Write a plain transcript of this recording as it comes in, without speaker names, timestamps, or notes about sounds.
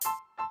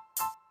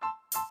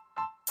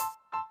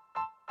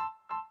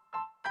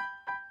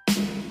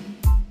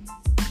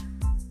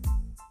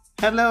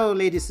Hello,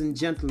 ladies and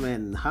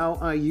gentlemen. How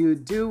are you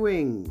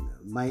doing?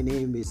 My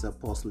name is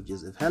Apostle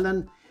Joseph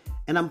Helen,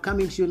 and I'm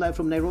coming to you live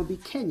from Nairobi,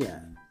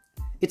 Kenya.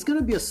 It's going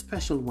to be a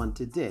special one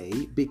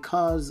today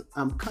because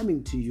I'm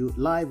coming to you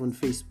live on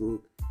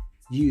Facebook,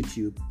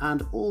 YouTube,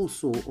 and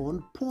also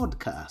on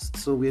podcast.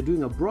 So we're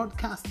doing a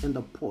broadcast and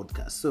a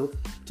podcast. So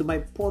to my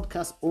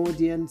podcast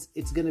audience,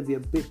 it's going to be a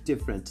bit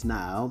different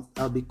now.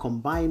 I'll be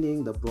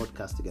combining the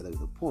broadcast together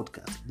with the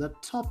podcast. The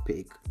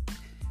topic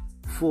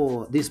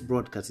for this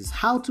broadcast is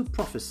how to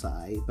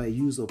prophesy by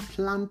use of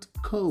plant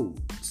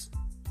codes.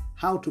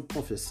 How to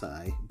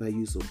prophesy by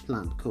use of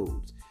plant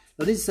codes.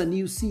 Now, this is a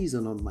new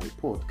season on my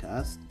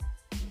podcast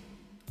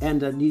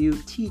and a new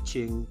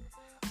teaching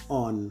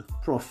on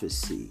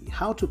prophecy.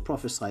 How to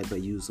prophesy by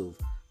use of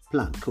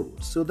plant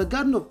codes. So the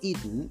Garden of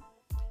Eden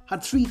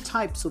had three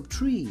types of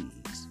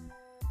trees.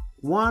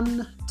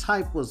 One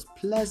type was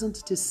pleasant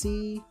to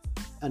see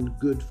and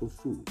good for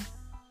food.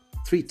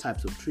 Three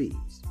types of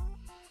trees.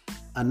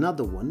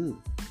 Another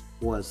one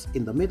was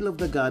in the middle of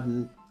the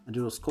garden, and it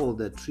was called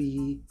the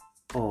tree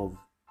of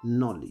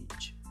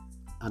knowledge.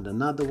 And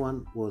another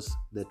one was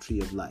the tree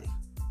of life.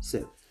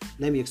 So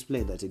let me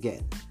explain that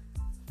again.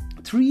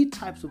 Three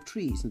types of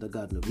trees in the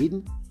Garden of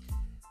Eden.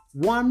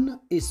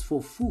 One is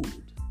for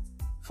food,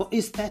 for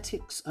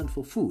aesthetics and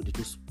for food. It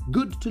was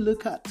good to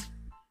look at,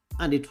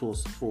 and it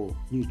was for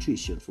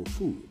nutrition, for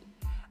food.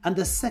 And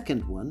the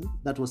second one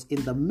that was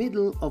in the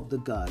middle of the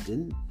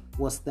garden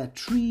was the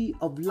tree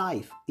of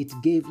life. It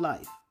gave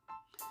life.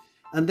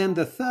 And then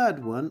the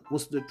third one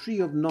was the tree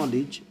of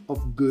knowledge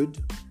of good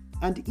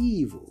and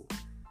evil.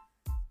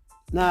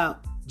 Now,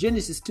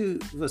 Genesis 2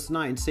 verse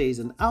 9 says,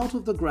 "And out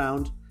of the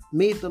ground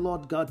made the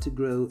Lord God to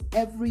grow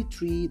every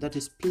tree that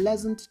is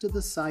pleasant to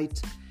the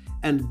sight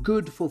and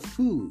good for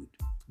food,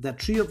 the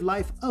tree of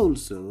life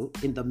also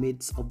in the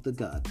midst of the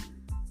garden,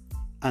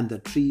 and the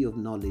tree of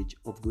knowledge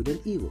of good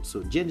and evil."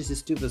 So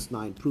Genesis 2 verse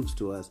 9 proves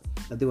to us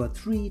that there were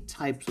three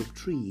types of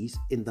trees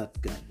in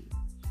that garden.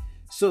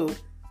 So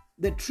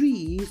the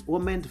trees were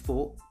meant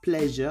for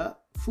pleasure,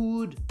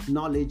 food,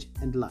 knowledge,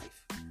 and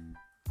life.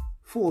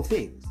 Four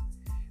things.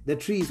 The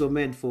trees were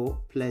meant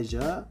for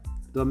pleasure,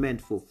 they were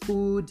meant for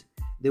food,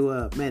 they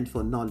were meant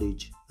for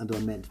knowledge, and they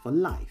were meant for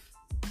life.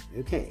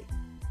 Okay.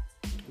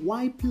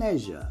 Why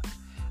pleasure?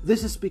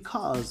 This is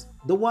because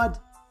the word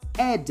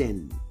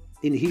Eden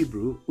in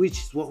Hebrew,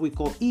 which is what we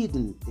call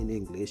Eden in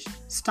English,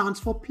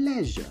 stands for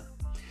pleasure.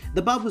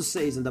 The Bible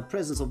says, "In the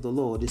presence of the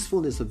Lord is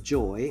fullness of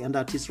joy, and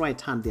at his right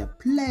hand there are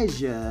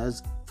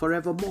pleasures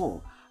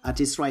forevermore." At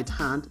his right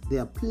hand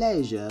there are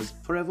pleasures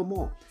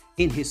forevermore.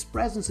 In his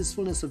presence is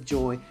fullness of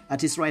joy.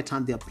 At his right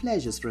hand there are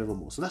pleasures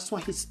forevermore. So that's why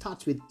he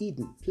starts with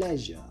Eden,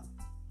 pleasure.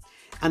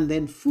 And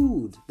then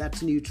food,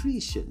 that's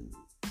nutrition.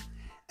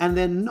 And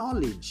then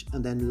knowledge,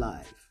 and then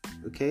life.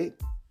 Okay?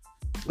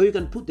 Or you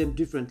can put them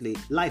differently,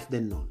 life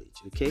then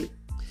knowledge, okay?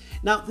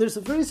 Now, there's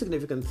a very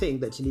significant thing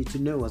that you need to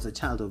know as a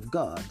child of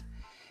God,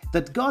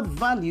 that God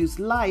values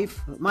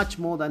life much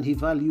more than he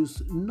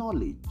values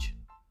knowledge.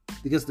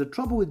 Because the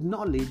trouble with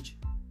knowledge,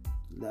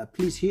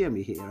 please hear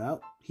me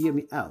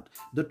out.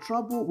 The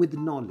trouble with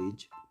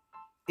knowledge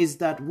is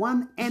that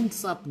one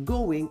ends up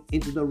going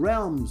into the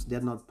realms they're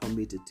not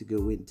permitted to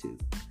go into.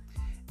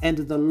 And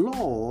the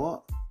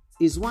law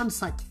is one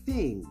such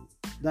thing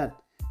that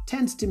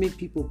tends to make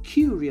people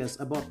curious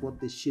about what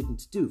they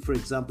shouldn't do. For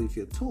example, if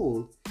you're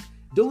told,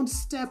 "Don't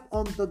step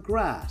on the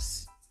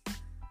grass,"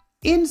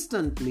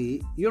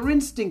 instantly your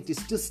instinct is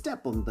to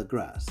step on the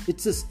grass.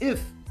 It's as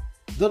if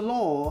the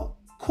law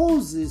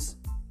causes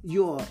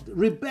your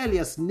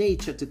rebellious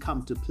nature to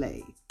come to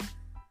play.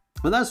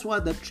 And that's why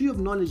the tree of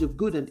knowledge of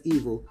good and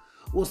evil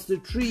was the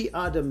tree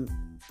Adam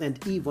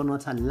and Eve were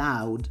not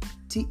allowed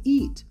to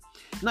eat.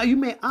 Now you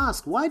may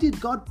ask, why did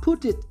God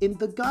put it in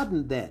the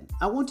garden then?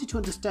 I want you to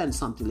understand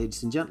something,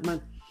 ladies and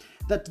gentlemen,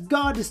 that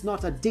God is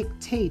not a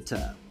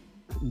dictator.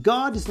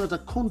 God is not a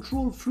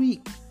control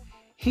freak.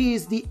 He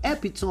is the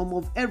epitome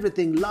of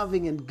everything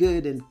loving and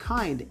good and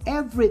kind,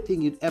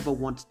 everything you'd ever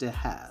want to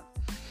have.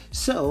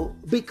 So,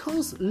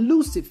 because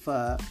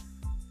Lucifer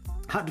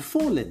had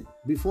fallen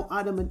before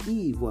Adam and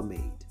Eve were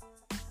made,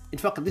 in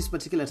fact, at this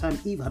particular time,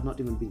 Eve had not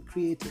even been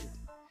created.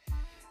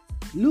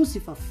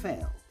 Lucifer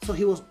fell, so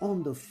he was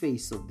on the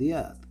face of the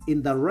earth,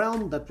 in the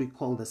realm that we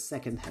call the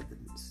second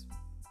heavens.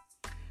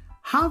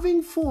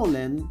 Having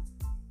fallen,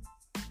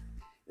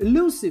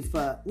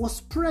 Lucifer was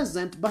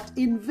present but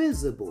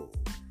invisible.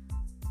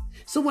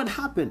 So what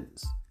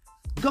happens?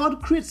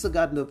 God creates the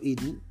Garden of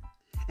Eden,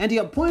 and he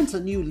appoints a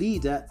new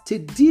leader to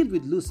deal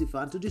with Lucifer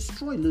and to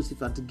destroy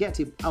Lucifer, to get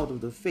him out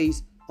of the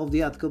face of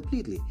the earth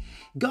completely.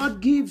 God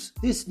gives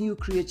this new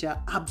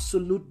creature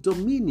absolute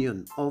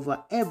dominion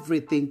over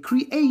everything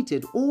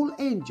created, all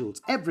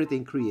angels,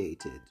 everything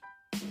created.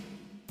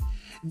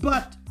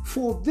 But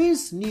for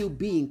this new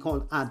being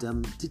called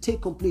Adam to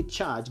take complete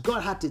charge,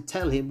 God had to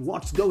tell him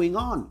what's going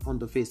on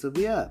the face of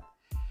the earth.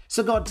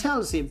 So God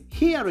tells him,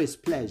 "Here is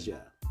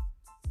pleasure.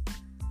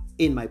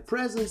 In my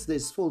presence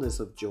there's fullness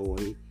of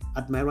joy.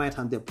 At my right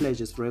hand there are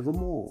pleasures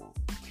forevermore."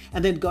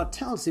 And then God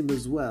tells him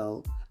as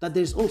well that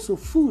there's also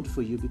food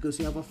for you because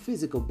you have a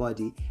physical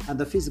body, and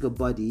the physical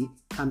body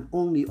can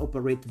only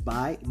operate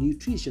by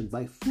nutrition,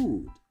 by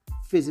food,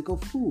 physical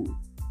food.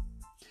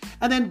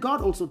 And then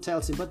God also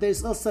tells him, but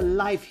there's also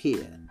life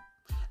here,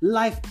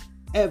 life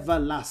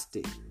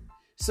everlasting.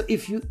 So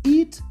if you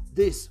eat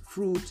this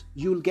fruit,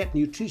 you'll get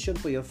nutrition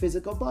for your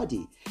physical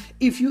body.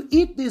 If you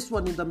eat this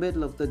one in the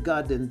middle of the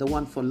garden, the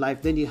one for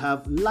life, then you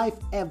have life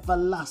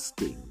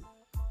everlasting.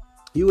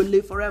 You will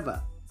live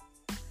forever.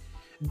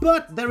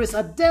 But there is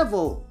a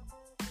devil,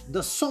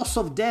 the source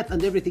of death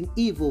and everything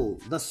evil,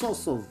 the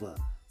source of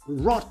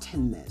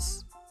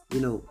rottenness,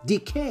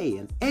 decay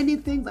and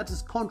anything that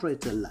is contrary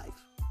to life.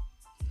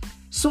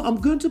 So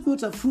I'm going to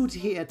put a fruit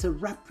here to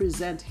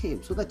represent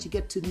him so that you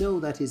get to know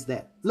that he's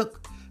there.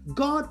 Look,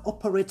 God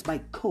operates by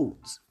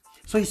codes.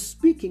 So he's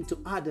speaking to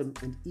Adam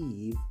and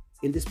Eve.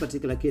 In this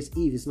particular case,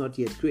 Eve is not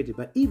yet created,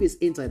 but Eve is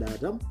inside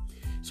Adam.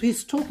 So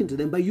he's talking to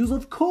them by use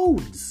of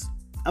codes.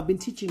 I've been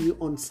teaching you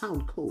on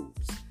sound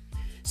codes.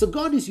 So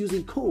God is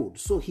using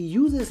codes. So he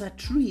uses a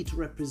tree to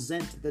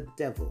represent the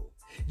devil,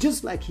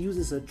 just like he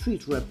uses a tree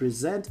to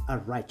represent a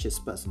righteous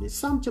person. In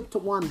Psalm chapter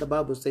 1, the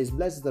Bible says,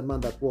 blessed is the man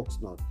that walks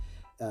not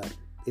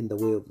in the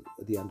way of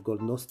the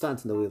ungodly, nor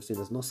stands in the way of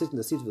sinners, nor sits in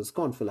the seat of the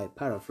scornful, I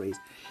paraphrase.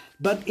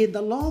 But in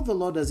the law of the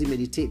Lord does he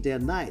meditate day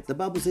and night. The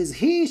Bible says,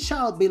 he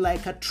shall be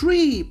like a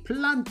tree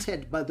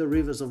planted by the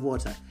rivers of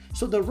water.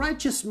 So the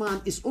righteous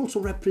man is also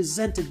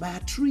represented by a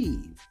tree.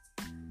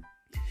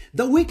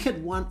 The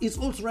wicked one is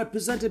also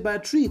represented by a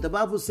tree. The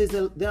Bible says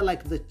they're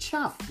like the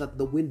chaff that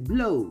the wind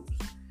blows.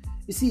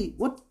 You see,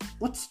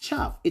 what's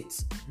chaff?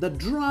 It's the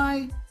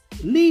dry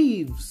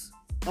leaves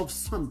of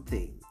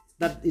something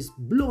that is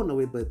blown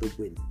away by the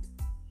wind.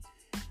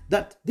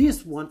 That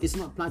this one is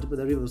not planted by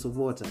the rivers of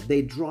water.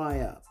 They dry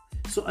up.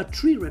 So a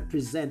tree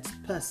represents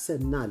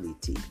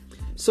personality.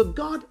 So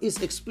God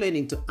is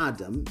explaining to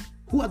Adam,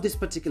 who at this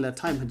particular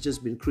time had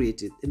just been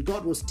created, and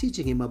God was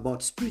teaching him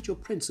about spiritual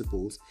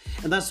principles.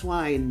 And that's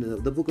why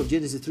in the book of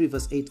Genesis 3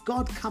 verse 8,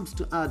 God comes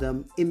to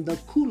Adam in the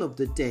cool of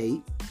the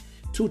day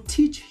to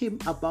teach him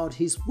about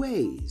his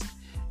ways.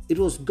 It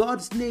was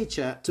God's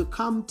nature to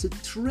come to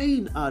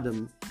train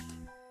Adam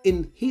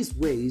in his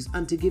ways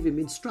and to give him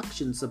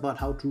instructions about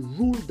how to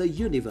rule the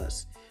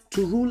universe,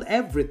 to rule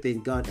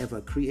everything God ever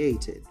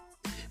created.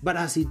 But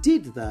as he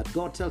did that,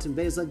 God tells him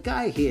there's a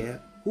guy here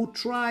who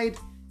tried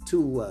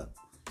to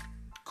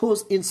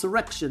cause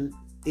insurrection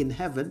in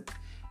heaven.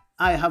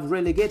 I have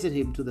relegated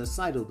him to the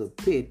side of the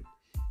pit.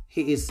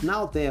 He is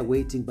now there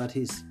waiting, but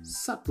he's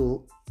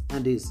subtle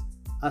and is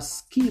a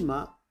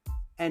schemer,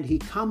 and he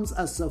comes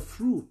as a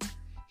fruit.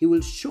 He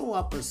will show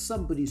up as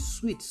somebody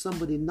sweet,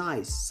 somebody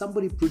nice,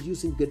 somebody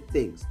producing good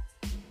things.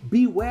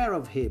 Beware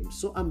of him.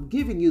 So I'm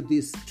giving you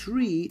this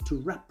tree to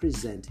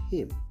represent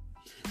him.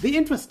 The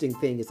interesting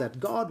thing is that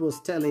God was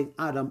telling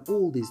Adam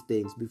all these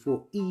things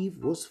before Eve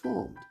was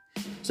formed.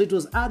 So it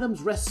was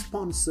Adam's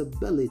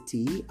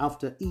responsibility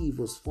after Eve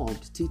was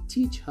formed to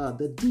teach her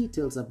the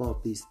details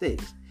about these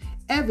things.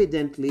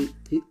 Evidently,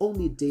 he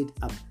only did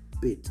a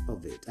bit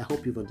of it. I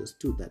hope you've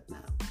understood that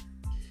now.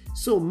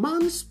 So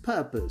man's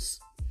purpose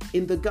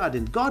in the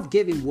garden, God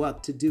gave him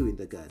work to do in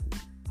the garden.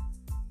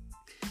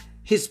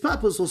 His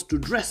purpose was to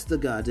dress the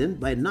garden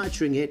by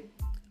nurturing it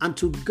and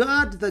to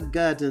guard the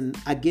garden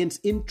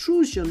against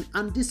intrusion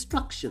and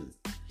destruction.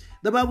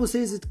 The Bible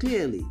says it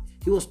clearly.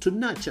 He was to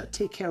nurture,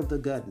 take care of the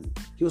garden.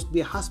 He was to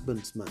be a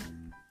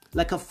husbandman,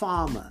 like a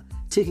farmer,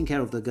 taking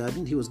care of the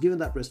garden. He was given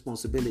that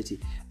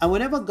responsibility. And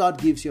whenever God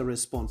gives you a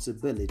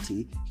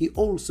responsibility, he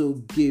also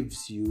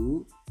gives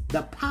you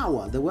the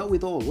power, the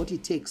wherewithal, what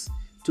it takes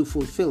to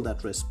fulfill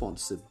that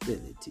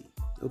responsibility.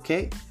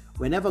 Okay?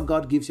 Whenever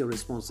God gives you a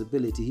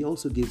responsibility, he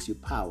also gives you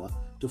power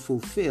to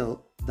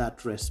fulfill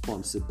that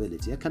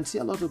responsibility. I can see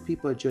a lot of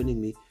people are joining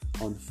me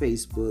on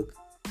Facebook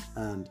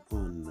and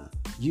on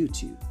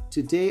YouTube.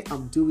 Today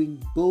I'm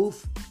doing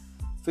both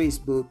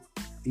Facebook,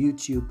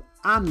 YouTube,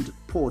 and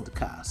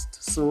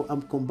podcast. So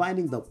I'm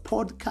combining the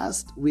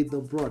podcast with the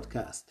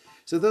broadcast.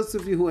 So those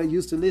of you who are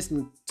used to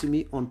listening to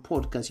me on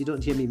podcast, you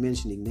don't hear me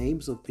mentioning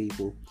names of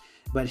people.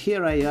 But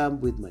here I am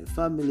with my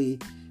family,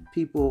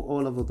 people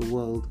all over the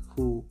world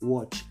who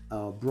watch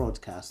our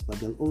broadcast, but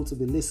they'll also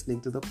be listening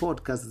to the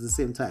podcast at the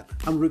same time.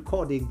 I'm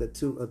recording the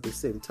two at the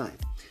same time.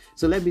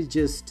 So let me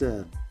just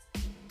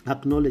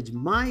acknowledge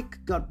Mike.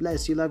 God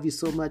bless you. Love you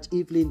so much.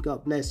 Evelyn,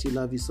 God bless you.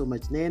 Love you so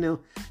much.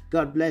 Nano,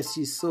 God bless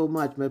you so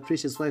much. My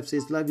precious wife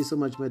says, love you so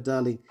much, my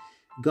darling.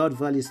 God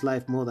values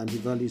life more than he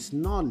values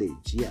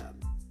knowledge. Yeah.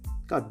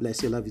 God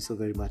bless you. Love you so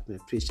very much, my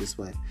precious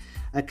wife.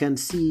 I can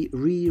see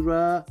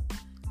Rira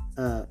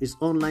is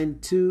online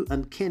too,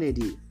 and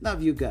Kennedy.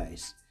 Love you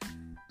guys.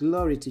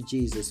 Glory to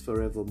Jesus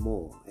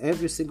forevermore.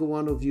 Every single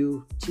one of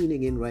you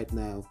tuning in right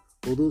now,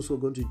 or those who are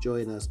going to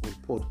join us on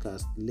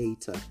podcast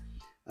later,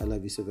 I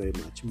love you so very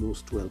much.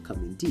 Most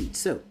welcome indeed.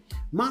 So,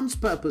 man's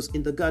purpose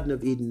in the Garden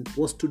of Eden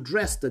was to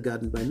dress the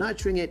garden by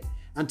nurturing it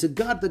and to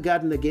guard the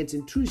garden against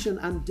intrusion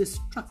and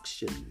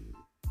destruction.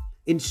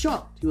 In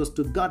short, he was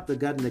to guard the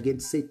garden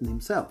against Satan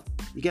himself.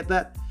 You get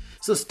that?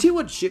 So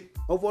stewardship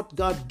of what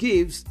God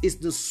gives is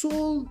the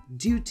sole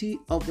duty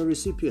of the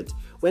recipient.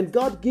 When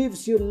God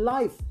gives you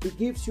life, He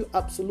gives you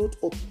absolute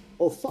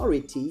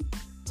authority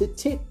to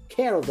take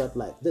care of that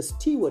life. The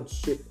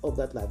stewardship of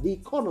that life, the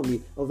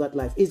economy of that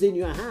life is in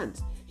your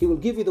hands. He will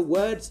give you the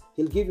words,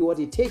 He'll give you what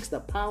it takes,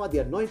 the power, the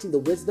anointing, the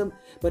wisdom,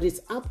 but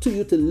it's up to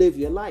you to live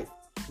your life.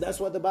 That's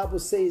what the Bible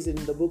says in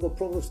the book of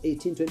Proverbs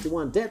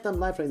 18:21. Death and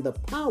life are in the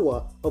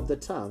power of the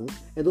tongue,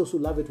 and those who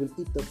love it will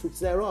eat the fruits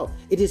thereof.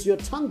 It is your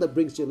tongue that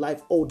brings you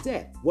life or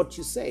death, what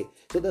you say.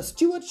 So the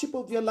stewardship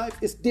of your life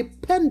is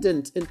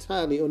dependent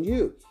entirely on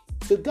you.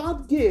 So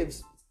God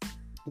gives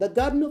the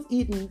Garden of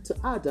Eden to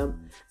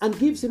Adam and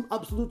gives him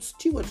absolute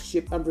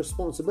stewardship and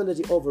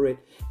responsibility over it.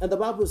 And the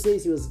Bible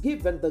says he was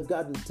given the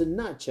garden to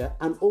nurture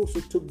and also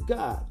to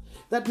guard.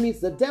 That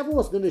means the devil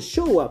was going to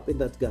show up in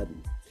that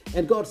garden.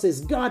 And God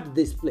says, guard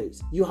this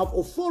place. You have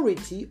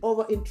authority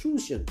over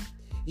intrusion.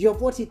 You have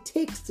what it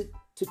takes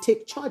to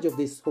take charge of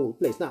this whole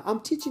place. Now, I'm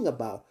teaching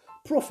about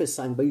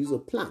prophesying by use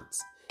of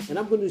plants. And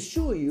I'm going to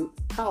show you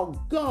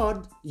how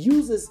God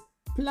uses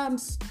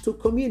plants to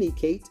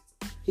communicate.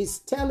 He's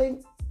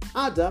telling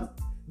Adam,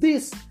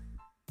 this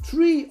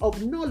tree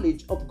of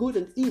knowledge of good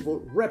and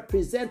evil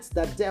represents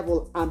the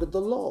devil and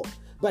the law.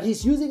 But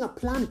he's using a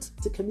plant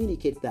to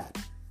communicate that.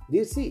 Do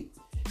you see?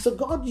 So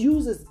God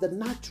uses the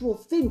natural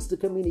things to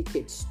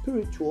communicate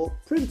spiritual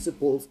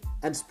principles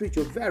and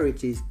spiritual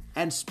verities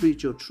and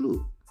spiritual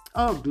truth.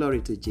 Oh,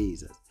 glory to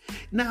Jesus.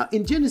 Now,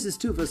 in Genesis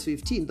 2 verse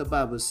 15, the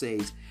Bible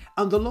says,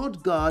 and the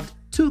Lord God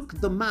took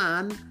the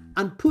man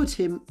and put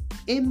him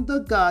in the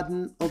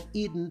Garden of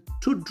Eden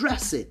to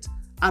dress it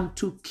and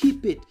to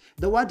keep it.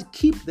 The word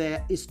keep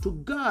there is to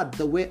guard,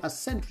 the way a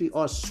sentry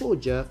or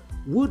soldier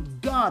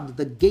would guard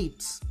the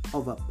gates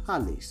of a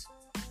palace.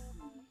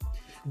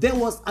 There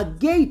was a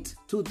gate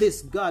to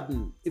this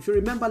garden. If you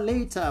remember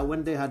later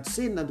when they had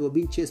sinned and were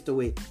being chased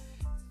away,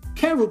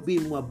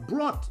 cherubim were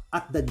brought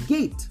at the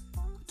gate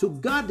to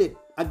guard it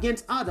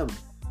against Adam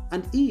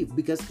and Eve,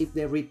 because if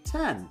they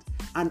returned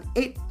and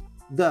ate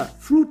the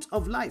fruit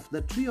of life,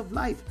 the tree of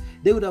life,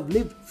 they would have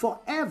lived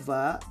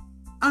forever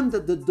under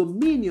the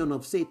dominion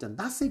of Satan.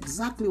 That's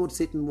exactly what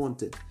Satan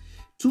wanted.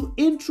 To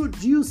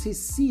introduce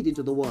his seed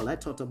into the world. I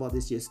talked about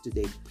this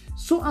yesterday.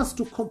 So as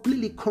to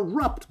completely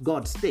corrupt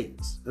God's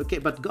things. Okay,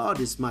 but God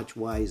is much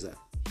wiser.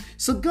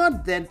 So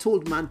God then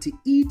told man to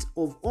eat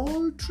of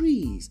all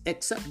trees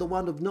except the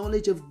one of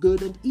knowledge of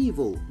good and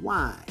evil.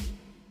 Why?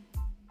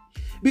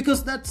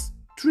 Because that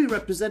tree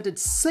represented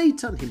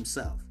Satan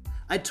himself.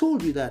 I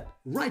told you that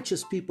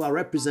righteous people are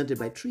represented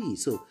by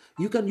trees. So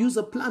you can use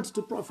a plant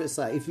to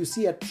prophesy. If you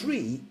see a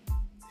tree,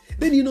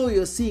 then you know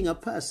you're seeing a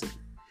person.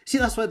 See,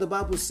 that's why the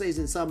Bible says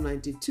in Psalm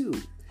 92,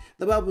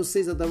 the Bible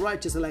says that the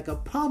righteous are like a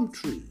palm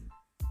tree.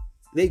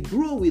 They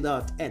grow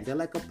without end. They're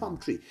like a palm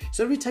tree.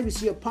 So every time you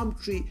see a palm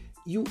tree,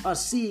 you are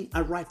seeing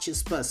a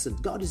righteous person.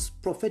 God is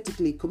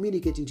prophetically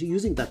communicating to you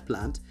using that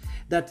plant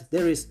that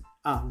there is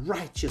a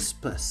righteous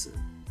person,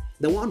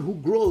 the one who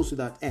grows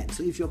without end.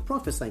 So if you're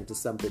prophesying to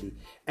somebody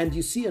and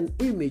you see an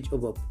image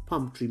of a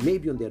palm tree,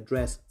 maybe on their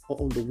dress or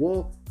on the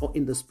wall or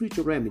in the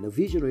spiritual realm, in a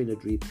vision or in a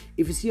dream,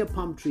 if you see a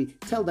palm tree,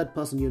 tell that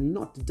person you're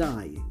not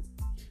dying.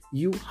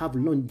 You have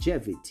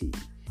longevity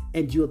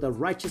and you're the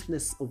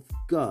righteousness of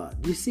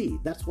God. You see,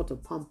 that's what a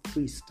palm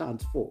tree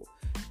stands for.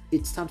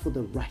 It stands for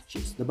the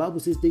righteous. The Bible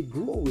says they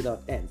grow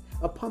without end.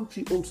 A palm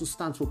tree also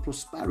stands for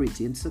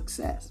prosperity and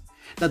success.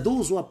 That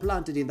those who are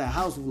planted in the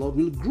house of the Lord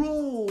will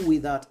grow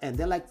without end.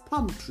 They're like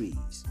palm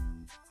trees.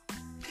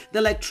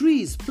 They're like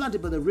trees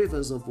planted by the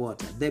rivers of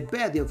water. They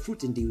bear their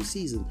fruit in due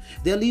season.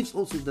 Their leaves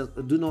also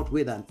do not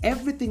wither, and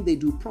everything they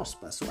do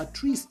prospers. So a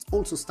tree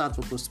also stands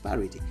for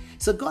prosperity.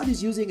 So God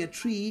is using a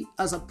tree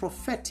as a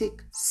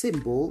prophetic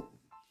symbol,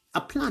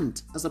 a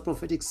plant as a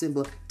prophetic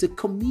symbol to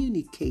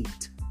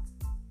communicate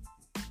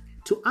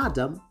to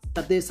Adam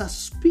that there's a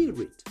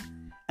spirit,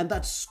 and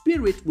that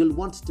spirit will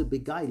want to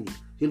beguile you.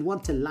 He'll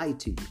want to lie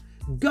to you.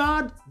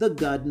 Guard the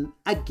garden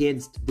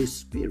against this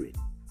spirit.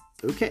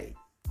 Okay.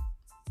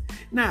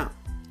 Now,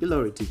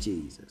 glory to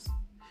Jesus.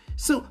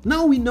 So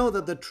now we know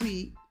that the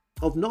tree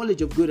of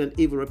knowledge of good and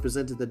evil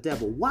represented the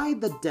devil. Why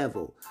the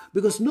devil?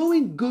 Because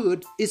knowing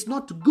good is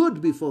not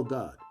good before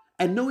God.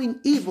 And knowing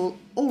evil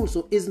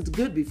also isn't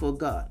good before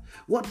God.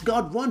 What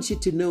God wants you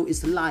to know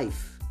is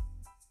life.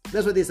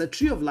 That's why there's a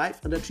tree of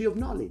life and a tree of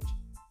knowledge.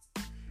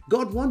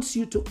 God wants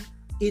you to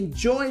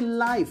enjoy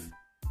life.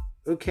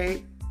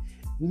 Okay?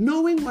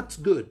 Knowing what's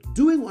good,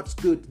 doing what's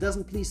good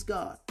doesn't please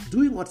God.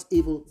 Doing what's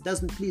evil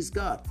doesn't please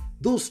God.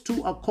 Those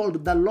two are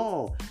called the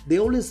law. They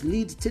always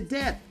lead to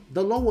death.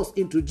 The law was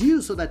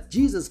introduced so that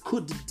Jesus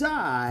could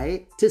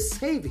die to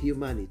save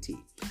humanity.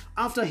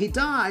 After he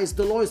dies,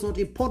 the law is not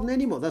important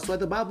anymore. That's why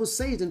the Bible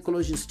says in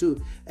Colossians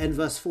 2 and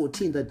verse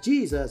 14 that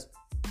Jesus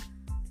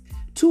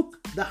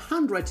took the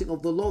handwriting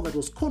of the law that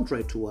was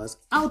contrary to us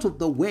out of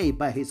the way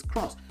by his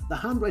cross. The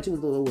handwriting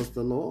of the law was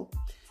the law.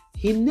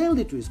 He nailed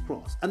it to his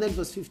cross. And then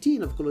verse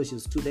 15 of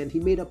Colossians 2, then he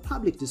made a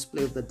public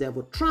display of the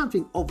devil,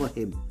 triumphing over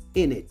him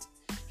in it.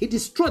 He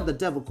destroyed the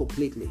devil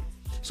completely.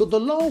 So the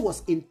law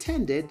was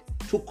intended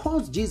to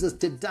cause Jesus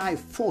to die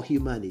for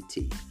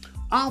humanity.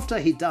 After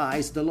he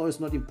dies, the law is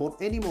not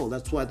important anymore.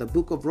 That's why the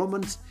book of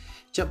Romans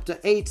chapter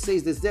 8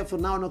 says, there's therefore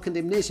now no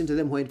condemnation to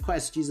them who are in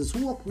Christ Jesus,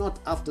 who walk not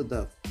after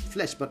the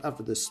flesh, but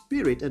after the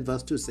Spirit. And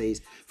verse 2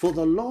 says, for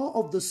the law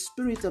of the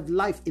Spirit of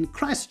life in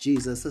Christ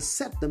Jesus has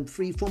set them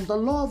free from the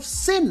law of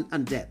sin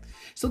and death.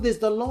 So there's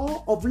the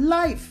law of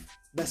life,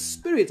 the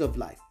Spirit of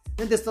life.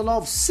 Then there's the law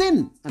of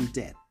sin and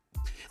death.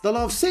 The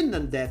law of sin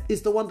and death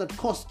is the one that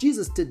caused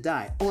Jesus to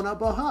die on our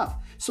behalf,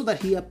 so that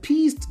he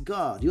appeased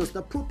God. He was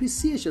the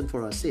propitiation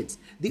for our sins,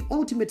 the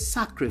ultimate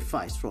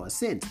sacrifice for our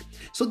sins.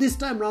 So this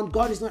time around,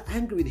 God is not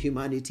angry with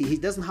humanity. He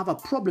doesn't have a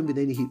problem with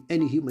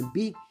any human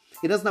being.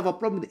 He doesn't have a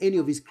problem with any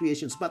of his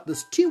creations, but the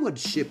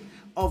stewardship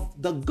of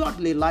the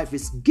godly life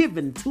is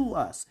given to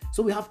us.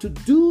 So we have to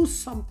do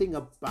something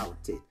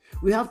about it.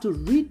 We have to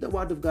read the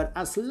word of God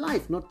as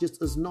life, not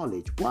just as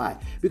knowledge. Why?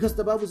 Because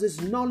the Bible says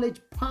knowledge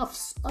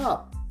puffs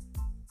up,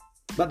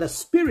 but the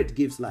Spirit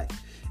gives life.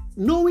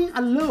 Knowing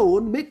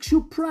alone makes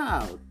you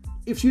proud.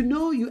 If you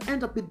know, you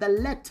end up with the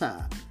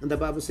letter. And the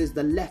Bible says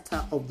the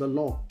letter of the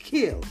law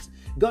kills.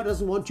 God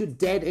doesn't want you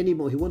dead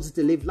anymore. He wants you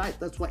to live life.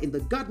 That's why in the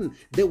garden,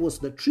 there was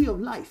the tree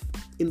of life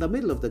in the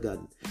middle of the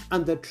garden,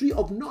 and the tree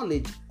of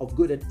knowledge of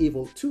good and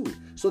evil too.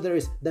 So there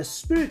is the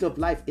Spirit of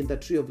life in the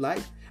tree of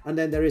life, and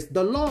then there is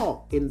the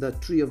law in the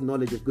tree of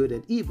knowledge of good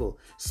and evil.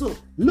 So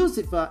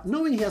Lucifer,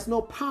 knowing he has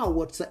no power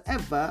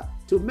whatsoever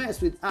to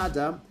mess with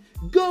Adam,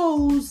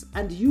 goes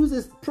and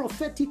uses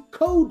prophetic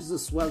codes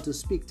as well to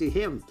speak to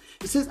him.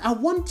 He says, I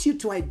want you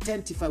to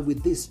identify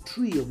with this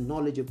tree of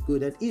knowledge of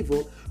good and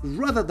evil,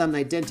 rather than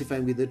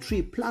identifying with the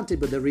tree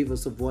planted by the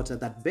rivers of water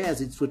that bears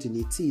its fruit in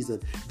its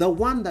season, the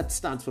one that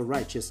stands for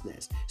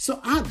righteousness.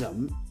 So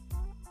Adam,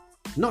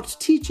 not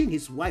teaching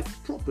his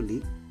wife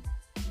properly,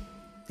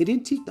 he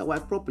didn't teach the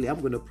wife properly, I'm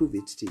going to prove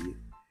it to you,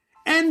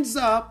 ends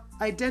up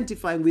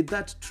identifying with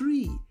that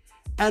tree.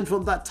 And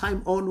from that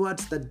time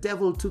onwards, the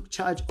devil took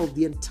charge of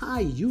the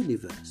entire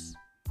universe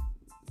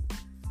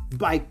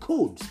by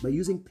codes, by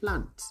using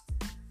plants.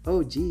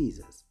 Oh,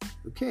 Jesus.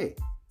 Okay.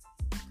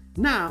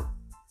 Now,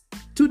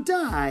 to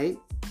die,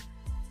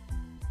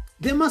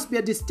 there must be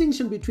a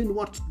distinction between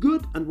what's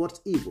good and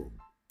what's evil.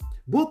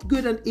 Both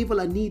good and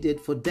evil are needed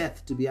for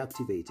death to be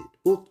activated.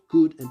 Both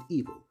good and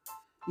evil.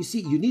 You see,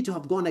 you need to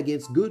have gone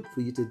against good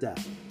for you to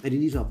die, and you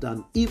need to have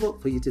done evil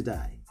for you to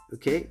die.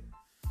 Okay?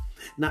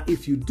 Now,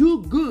 if you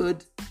do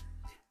good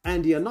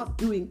and you're not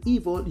doing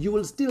evil, you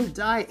will still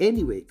die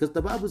anyway, because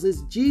the Bible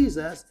says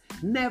Jesus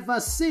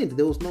never sinned.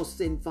 There was no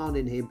sin found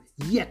in him,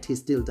 yet he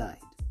still died.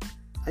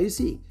 Are you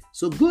seeing?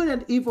 So good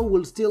and evil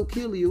will still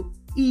kill you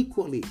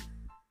equally.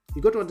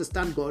 You got to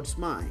understand God's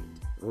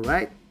mind, all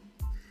right?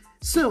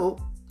 So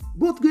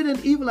both good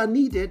and evil are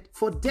needed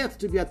for death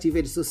to be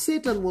activated. So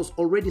Satan was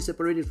already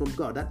separated from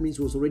God. That means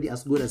he was already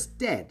as good as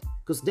dead,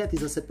 because death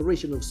is a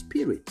separation of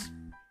spirits.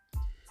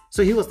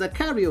 So he was the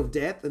carrier of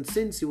death, and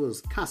since he was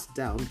cast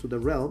down to the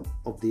realm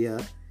of the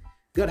earth,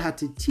 God had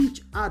to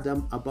teach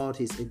Adam about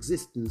his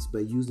existence by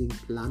using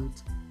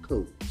plant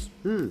codes.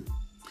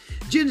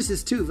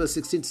 Genesis 2 verse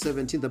 16 to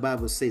 17, the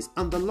Bible says,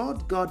 and the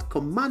Lord God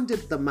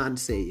commanded the man,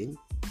 saying,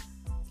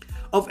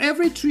 of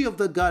every tree of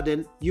the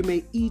garden you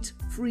may eat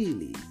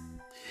freely,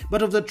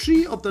 but of the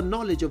tree of the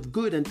knowledge of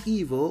good and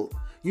evil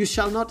you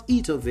shall not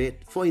eat of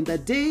it, for in the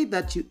day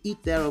that you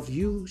eat thereof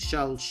you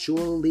shall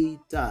surely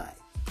die.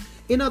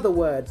 In other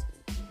words,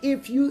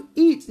 if you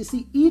eat, you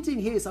see, eating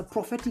here is a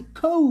prophetic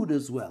code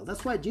as well.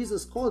 That's why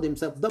Jesus called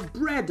himself the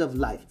bread of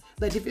life.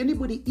 That if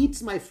anybody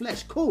eats my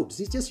flesh, codes,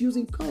 he's just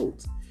using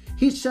codes.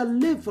 He shall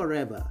live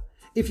forever.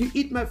 If you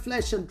eat my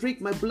flesh and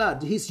drink my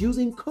blood, he's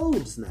using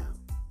codes now.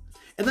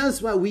 And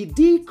that's why we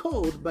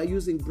decode by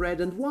using bread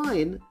and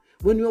wine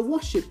when we're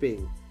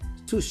worshiping,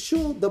 to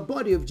show the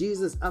body of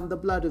Jesus and the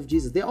blood of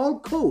Jesus. They're all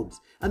codes,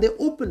 and they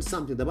open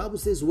something. The Bible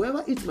says,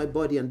 whoever eats my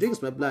body and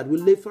drinks my blood will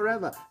live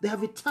forever. They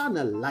have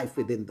eternal life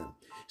within them.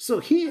 So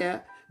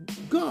here,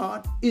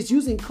 God is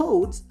using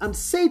codes, and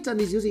Satan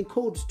is using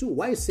codes too.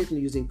 Why is Satan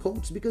using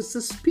codes? Because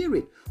it's a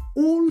spirit.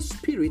 All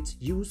spirits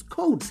use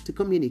codes to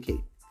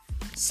communicate.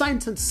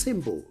 Signs and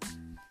symbols.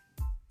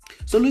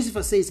 So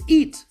Lucifer says,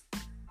 eat,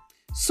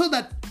 so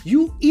that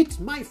you eat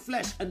my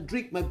flesh and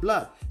drink my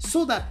blood,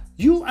 so that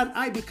you and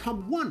I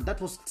become one. That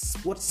was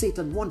what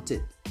Satan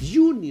wanted.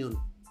 Union,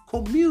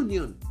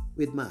 communion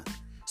with man,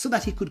 so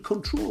that he could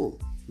control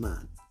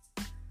man.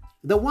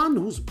 The one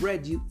whose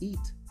bread you eat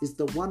is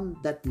the one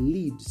that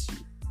leads you.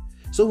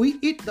 So we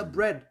eat the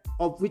bread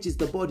of which is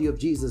the body of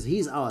Jesus.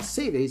 He's our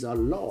Savior. He's our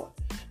Lord.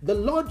 The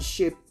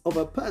lordship of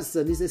a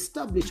person is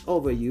established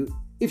over you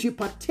if you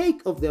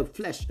partake of their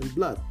flesh and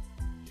blood.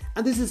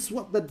 And this is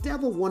what the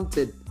devil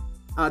wanted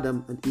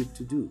Adam and Eve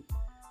to do,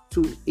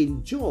 to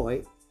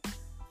enjoy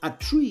a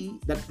tree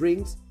that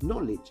brings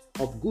knowledge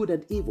of good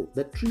and evil,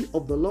 the tree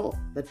of the law,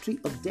 the tree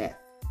of death.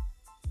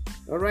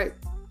 All right.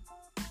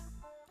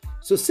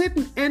 So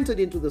Satan entered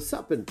into the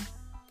serpent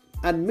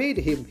and made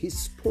him his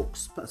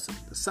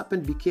spokesperson. The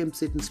serpent became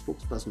Satan's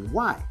spokesperson.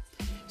 Why?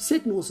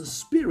 Satan was a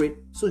spirit,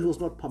 so he was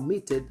not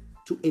permitted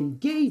to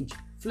engage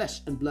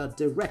flesh and blood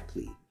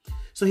directly.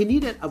 So he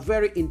needed a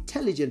very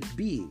intelligent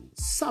being.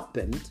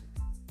 Serpent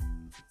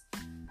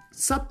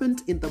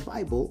in the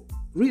Bible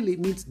really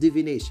means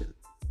divination.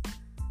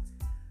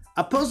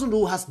 A person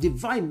who has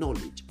divine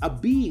knowledge, a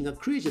being, a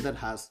creature that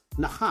has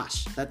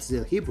nahash, that's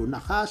the Hebrew,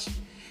 nahash,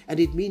 and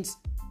it means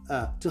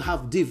to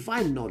have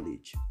divine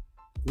knowledge,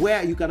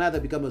 where you can either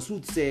become a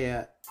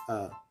soothsayer,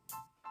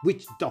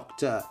 witch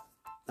doctor,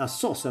 a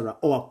sorcerer,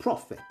 or a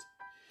prophet.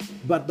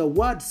 But the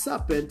word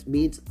serpent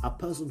means a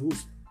person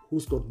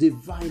who's got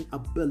divine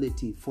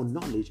ability for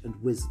knowledge and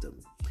wisdom.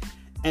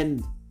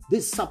 And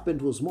this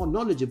serpent was more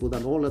knowledgeable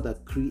than all other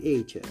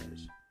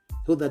creatures.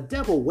 So the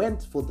devil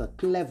went for the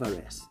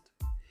cleverest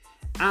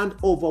and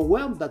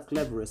overwhelmed the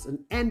cleverest and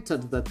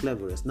entered the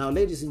cleverest. Now,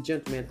 ladies and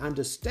gentlemen,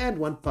 understand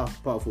one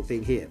powerful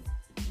thing here.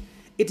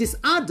 It is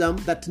Adam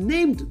that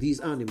named these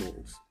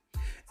animals.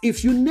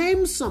 If you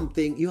name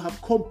something, you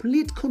have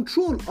complete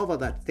control over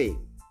that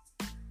thing.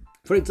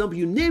 For example,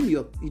 you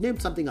name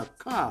something a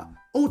car,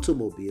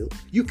 automobile,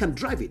 you can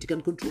drive it, you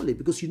can control it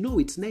because you know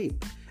its name.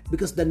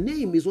 Because the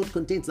name is what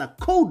contains the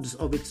codes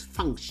of its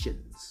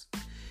functions.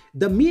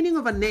 The meaning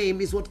of a name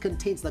is what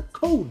contains the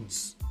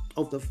codes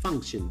of the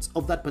functions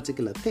of that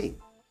particular thing.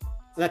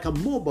 Like a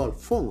mobile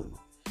phone.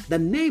 The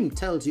name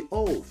tells you,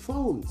 oh,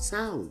 phone,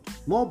 sound,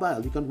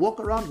 mobile, you can walk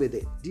around with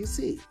it. Do you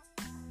see?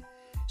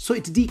 So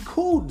it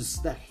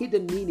decodes the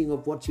hidden meaning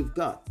of what you've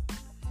got.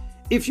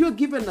 If you're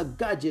given a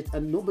gadget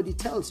and nobody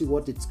tells you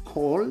what it's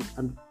called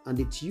and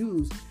its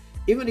use,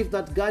 even if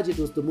that gadget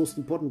was the most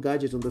important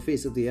gadget on the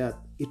face of the earth,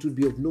 it would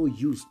be of no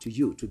use to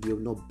you. It would be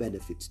of no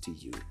benefit to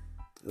you.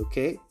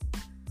 Okay?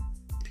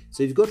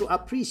 So you've got to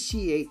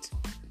appreciate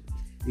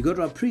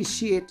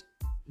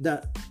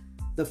the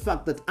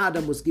fact that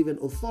Adam was given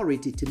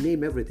authority to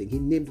name everything. He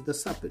named the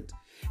serpent.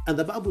 And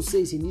the Bible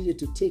says he needed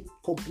to take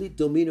complete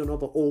dominion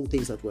over all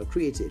things that were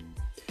created.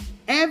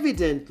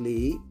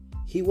 Evidently,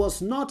 he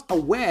was not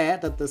aware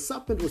that the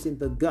serpent was in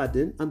the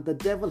garden and the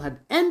devil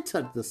had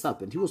entered the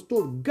serpent. He was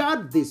told,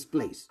 guard this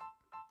place.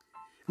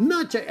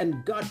 Nurture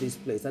and guard this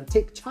place and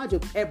take charge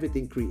of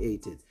everything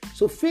created.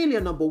 So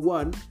failure number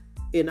one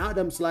in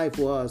Adam's life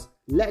was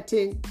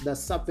letting the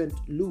serpent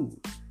loose.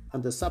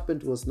 And the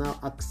serpent was now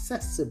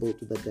accessible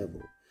to the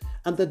devil.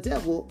 And the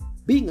devil,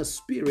 being a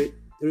spirit,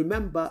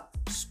 remember,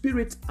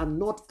 spirits are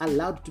not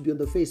allowed to be on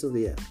the face of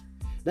the earth.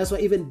 That's why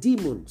even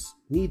demons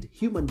need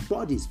human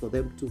bodies for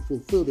them to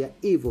fulfill their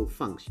evil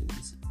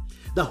functions.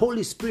 The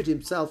Holy Spirit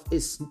himself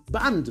is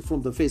banned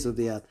from the face of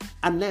the earth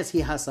unless he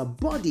has a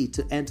body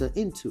to enter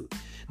into.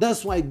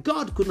 That's why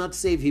God could not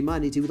save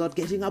humanity without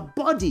getting a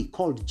body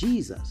called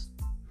Jesus.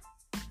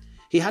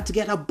 He had to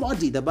get a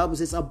body. The Bible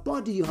says, a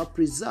body you have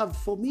preserved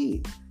for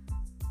me.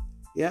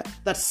 Yeah,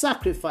 that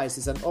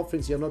sacrifices and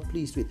offerings you're not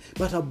pleased with,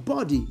 but a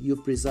body you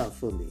preserve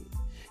for me.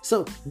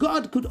 So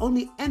God could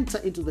only enter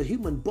into the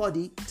human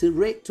body to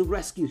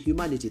rescue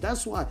humanity.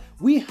 That's why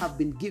we have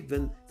been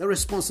given the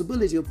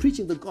responsibility of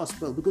preaching the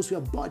gospel, because we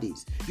are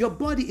bodies. Your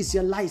body is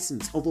your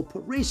license of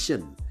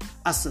operation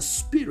as a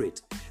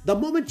spirit. The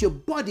moment your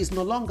body is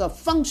no longer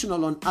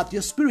functional on earth,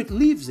 your spirit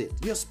leaves it.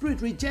 Your spirit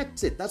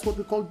rejects it. That's what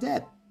we call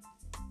death.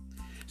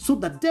 So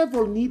the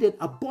devil needed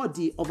a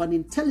body of an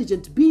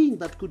intelligent being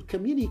that could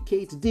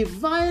communicate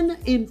divine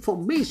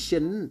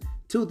information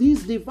to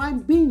these divine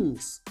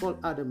beings called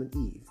Adam and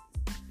Eve.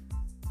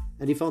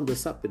 And he found the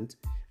serpent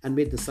and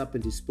made the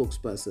serpent his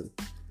spokesperson.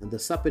 And the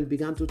serpent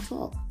began to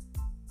talk.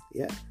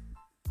 Yeah.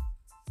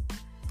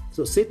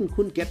 So Satan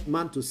couldn't get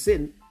man to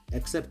sin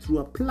except through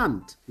a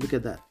plant. Look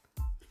at that.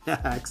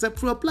 Except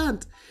through a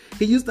plant.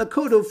 He used the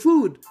code of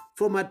food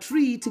from a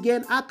tree to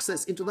gain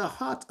access into the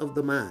heart of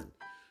the man.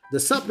 The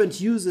serpent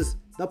uses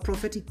the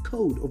prophetic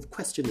code of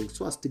questioning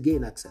so as to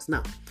gain access.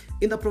 Now,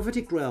 in the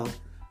prophetic realm,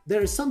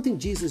 there is something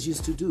Jesus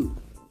used to do.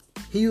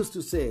 He used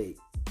to say,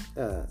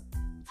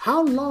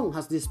 how long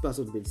has this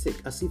person been sick?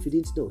 As if he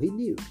didn't know. He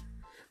knew.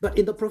 But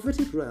in the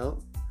prophetic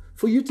realm,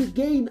 for you to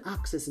gain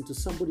access into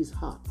somebody's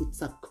heart,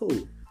 it's a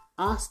code.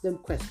 Ask them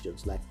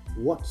questions like,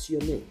 what's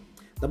your name?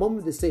 The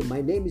moment they say,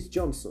 my name is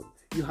Johnson,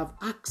 you have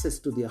access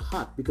to their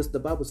heart, because the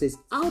Bible says,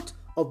 out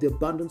of the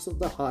abundance of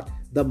the heart,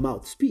 the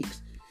mouth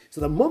speaks. So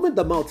the moment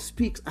the mouth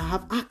speaks, I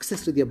have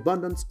access to the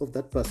abundance of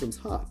that person's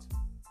heart.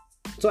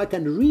 So I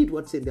can read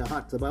what's in their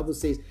heart. The Bible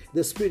says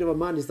the spirit of a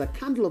man is the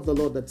candle of the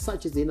Lord that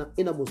searches the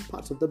innermost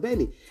parts of the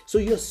belly. So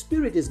your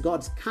spirit is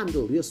God's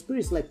candle. Your spirit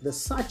is like the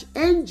search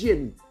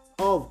engine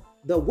of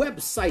the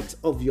website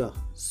of your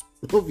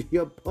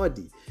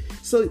body.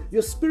 So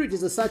your spirit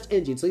is a search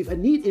engine. So if I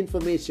need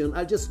information,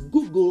 I'll just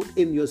Google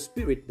in your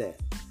spirit there.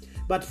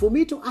 But for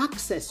me to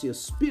access your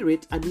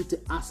spirit, I need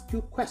to ask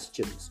you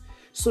questions.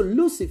 So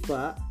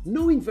Lucifer,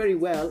 knowing very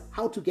well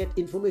how to get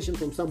information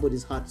from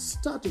somebody's heart,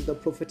 started the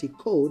prophetic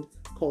code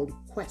called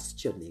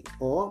questioning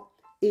or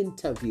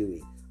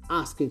interviewing,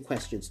 asking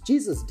questions.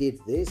 Jesus did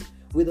this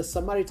with a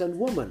Samaritan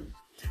woman.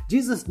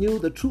 Jesus knew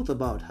the truth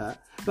about her,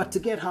 but to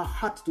get her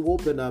heart to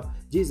open up,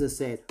 Jesus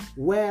said,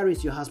 where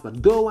is your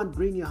husband? Go and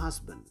bring your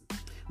husband.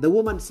 The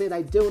woman said,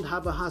 I don't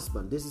have a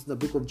husband. This is the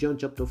book of John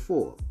chapter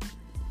 4.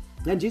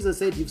 And Jesus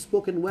said, you've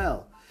spoken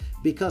well.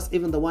 because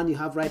even the one you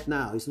have right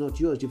now is not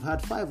yours. You've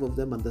had 5 of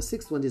them and the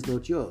 6th one is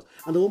not yours.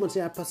 And the woman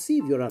said, I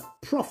perceive you're a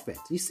prophet.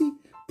 You see,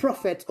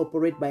 prophets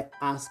operate by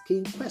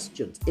asking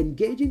questions,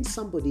 engaging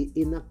somebody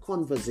in a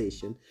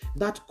conversation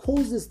that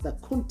causes the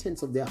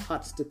contents of their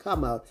hearts to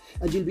come out,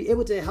 and you'll be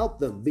able to help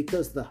them,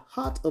 because the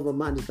heart of a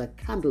man is the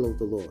candle of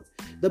the Lord.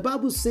 The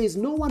Bible says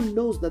no one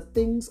knows the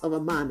things of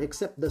a man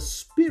except the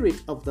spirit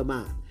of the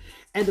man.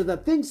 And the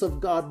things of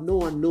God no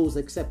one knows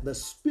except the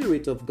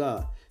Spirit of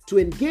God. To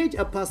engage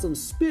a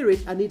person's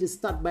spirit, I need to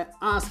start by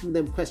asking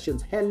them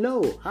questions.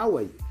 Hello, how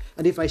are you?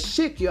 And if I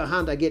shake your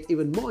hand, I get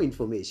even more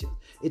information.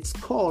 It's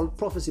called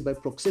prophecy by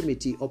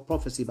proximity or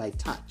prophecy by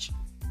touch.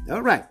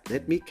 All right,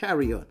 let me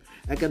carry on.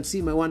 I can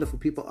see my wonderful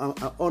people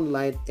are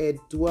online.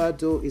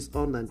 Eduardo is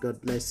online.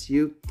 God bless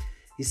you.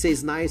 He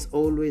says, nice,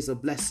 always a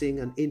blessing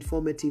and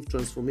informative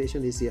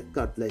transformation is here.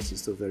 God bless you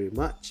so very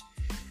much.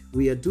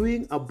 We are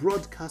doing a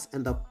broadcast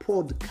and a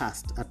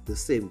podcast at the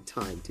same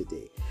time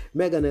today.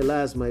 Megan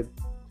Elias, my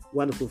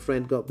wonderful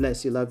friend, God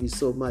bless you. Love you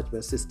so much. My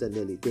sister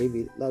Nelly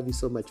David, love you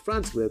so much.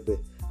 Franz Weber,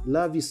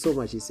 love you so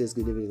much. He says,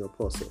 good evening,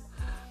 Apostle.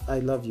 I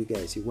love you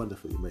guys. You're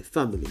wonderful. You're my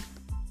family.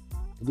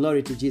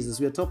 Glory to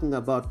Jesus. We are talking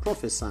about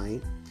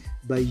prophesying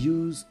by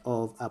use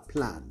of a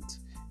plant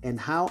and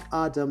how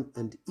Adam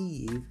and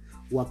Eve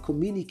were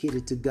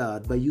communicated to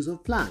God by use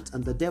of plants,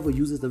 and the devil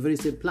uses the very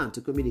same plant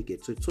to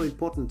communicate. So it's so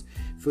important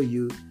for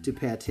you to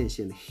pay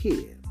attention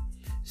here.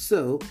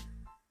 So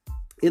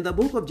in the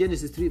book of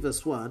Genesis 3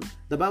 verse 1,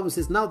 the Bible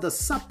says, now the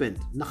serpent,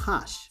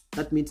 Nahash,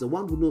 that means the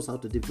one who knows how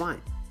to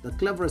divine, the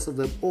cleverest of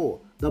them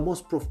all, the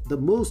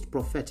most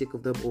prophetic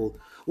of them all,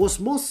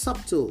 was more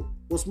subtle,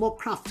 was more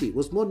crafty,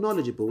 was more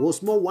knowledgeable,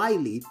 was more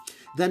wily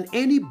than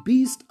any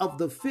beast of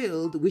the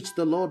field which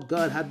the Lord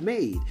God had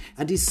made.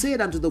 And he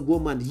said unto the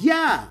woman,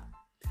 yeah,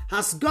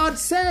 has God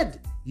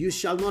said, you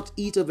shall not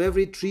eat of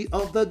every tree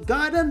of the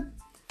garden?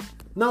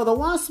 Now the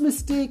worst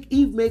mistake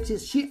Eve makes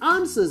is she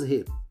answers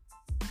him.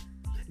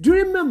 Do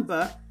you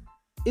remember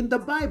in the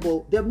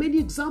Bible, there are many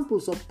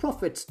examples of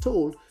prophets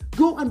told,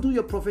 go and do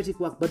your prophetic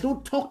work, but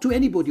don't talk to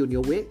anybody on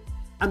your way.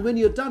 And when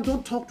you're done,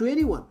 don't talk to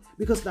anyone,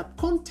 because the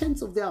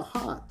contents of their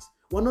hearts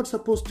were not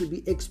supposed to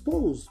be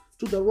exposed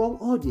to the wrong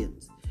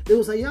audience. There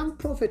was a young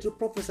prophet who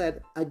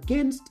prophesied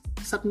against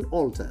certain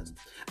altars,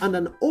 and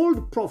an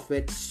old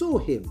prophet saw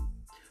him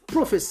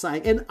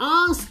prophesying and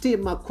asked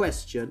him a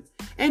question,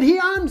 and he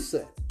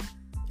answered.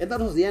 And that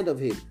was the end of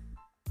him.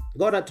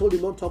 God had told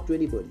him, don't talk to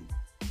anybody.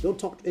 Don't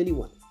talk to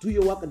anyone. Do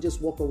your work and just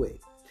walk away.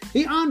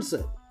 He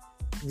answered.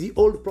 The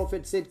old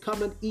prophet said,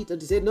 come and eat. And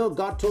he said, no,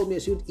 God told me I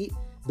shouldn't eat.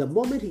 The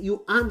moment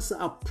you answer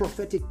a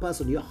prophetic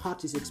person, your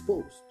heart is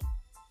exposed.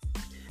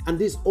 And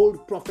this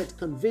old prophet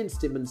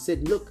convinced him and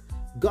said, look,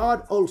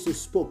 God also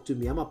spoke to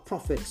me. I'm a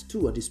prophet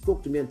too. And he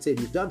spoke to me and said,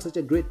 you've done such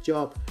a great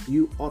job.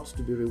 You ought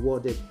to be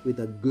rewarded with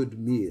a good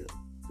meal.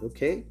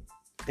 Okay?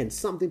 And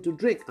something to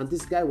drink. And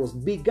this guy was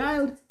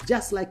beguiled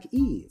just like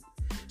Eve.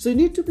 So you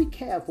need to be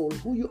careful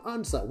who you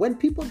answer. When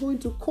people go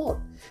into court,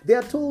 they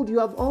are told you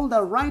have all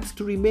the rights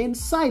to remain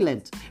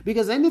silent,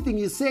 because anything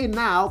you say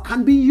now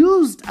can be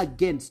used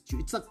against you.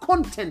 It's a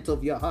content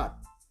of your heart.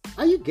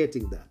 Are you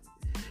getting that?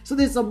 So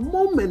there's a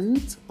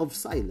moment of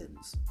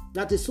silence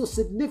that is so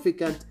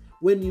significant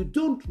when you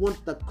don't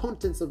want the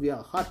contents of your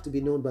heart to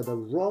be known by the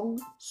wrong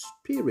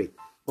spirit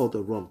or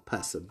the wrong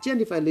person.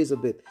 Jennifer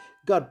Elizabeth,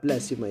 God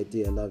bless you, my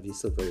dear. I love you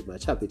so very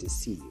much. Happy to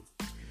see you.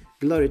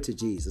 Glory to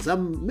Jesus.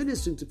 I'm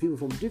ministering to people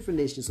from different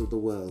nations of the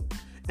world,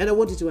 and I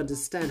want you to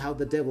understand how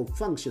the devil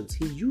functions.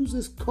 He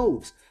uses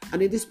codes,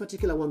 and in this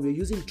particular one, we're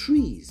using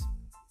trees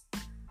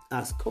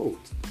as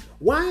codes.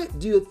 Why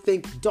do you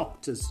think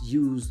doctors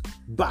use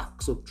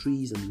barks of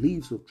trees and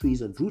leaves of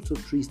trees and roots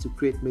of trees to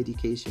create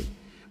medication?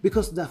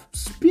 Because the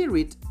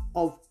spirit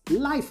of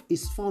life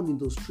is found in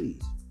those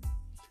trees.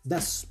 The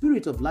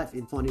spirit of life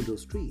is found in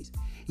those trees.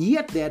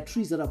 Yet there are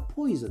trees that are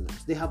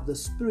poisonous. They have the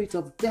spirit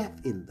of death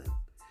in them.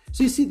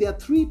 So you see, there are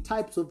 3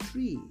 types of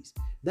trees.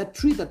 That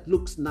tree that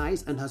looks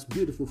nice and has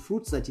beautiful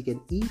fruits that you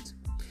can eat.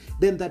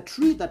 Then the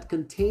tree that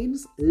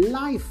contains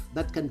life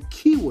that can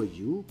cure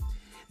you.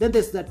 Then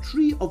there's the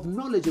tree of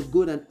knowledge of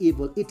good and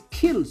evil. It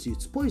kills you.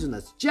 It's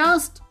poisonous.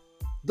 Just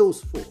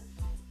those 4.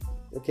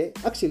 Okay?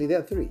 Actually, there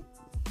are 3.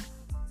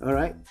 All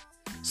right?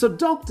 So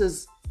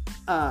doctors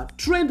are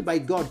trained by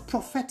God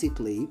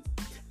prophetically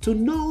to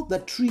know the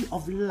tree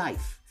of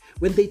life.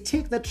 When they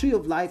take the tree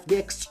of life, they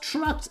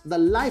extract the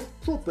life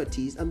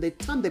properties and they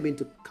turn them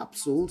into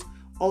capsules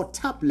or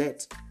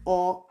tablets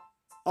or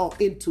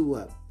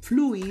into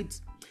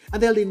fluids,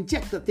 and they'll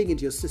inject the thing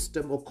into your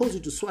system or cause you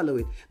to swallow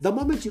it. The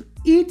moment you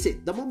eat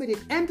it, the moment it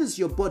enters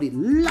your body,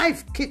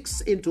 life kicks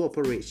into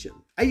operation.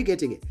 Are you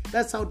getting it?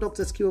 That's how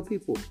doctors cure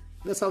people.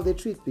 That's how they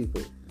treat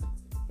people.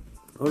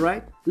 All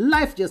right?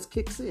 Life just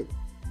kicks in.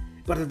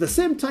 But at the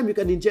same time, you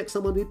can inject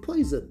someone with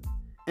poison,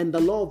 and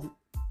the law of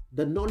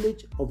the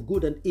knowledge of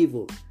good and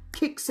evil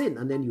kicks in,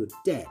 and then you're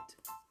dead.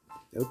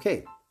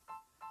 Okay.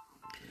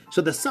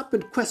 So the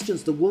serpent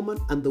questions the woman,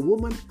 and the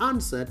woman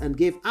answered and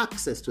gave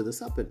access to the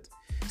serpent.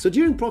 So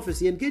during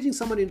prophecy, engaging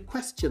someone in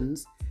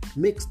questions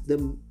makes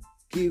them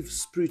give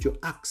spiritual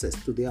access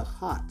to their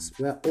hearts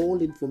where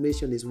all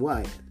information is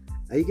wired.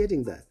 Are you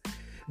getting that?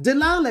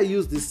 Delilah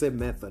used the same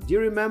method. Do you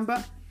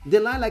remember?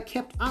 Delilah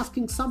kept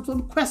asking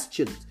Samson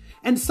questions,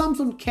 and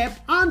Samson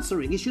kept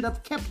answering. He should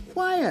have kept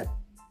quiet.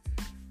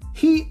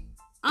 He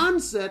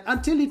answered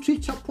until it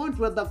reached a point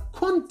where the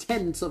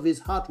contents of his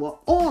heart were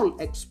all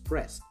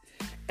expressed.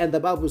 And the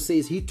Bible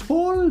says he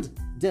told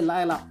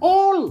Delilah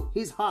all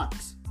his heart.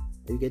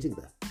 Are you getting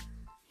that?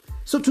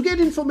 So to get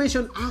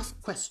information, ask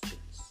questions.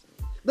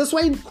 That's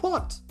why in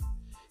court,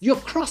 you're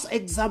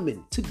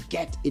cross-examined to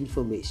get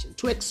information,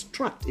 to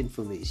extract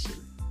information.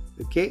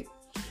 Okay?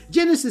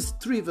 Genesis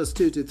 3 verse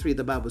 2 to 3,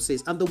 the Bible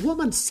says, and the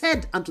woman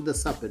said unto the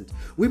serpent,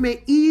 we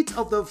may eat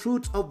of the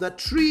fruit of the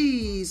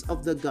trees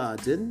of the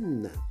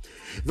garden.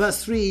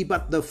 Verse 3,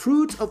 but the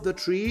fruit of the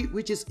tree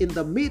which is in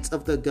the midst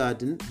of the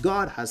garden,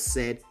 God has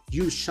said,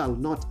 you shall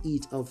not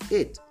eat of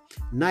it,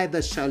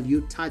 neither shall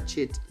you touch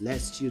it,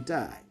 lest you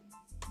die.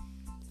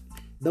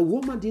 The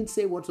woman didn't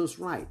say what was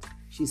right.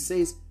 She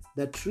says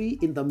the tree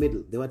in the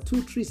middle. There were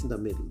two trees in the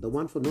middle, the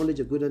one for knowledge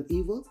of good and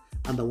evil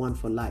and the one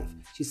for life.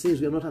 She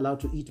says we are not allowed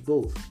to eat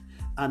both.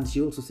 And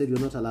she also said we're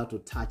not allowed to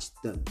touch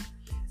them.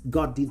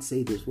 God didn't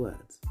say those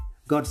words.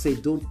 God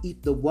said don't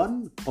eat the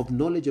one of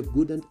knowledge of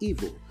good and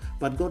evil.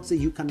 But God said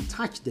you can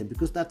touch them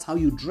because that's how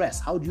you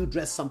dress. How do you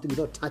dress something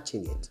without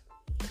touching it?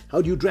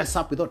 How do you dress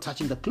up without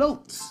touching the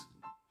clothes?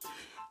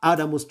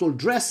 Adam was told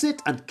dress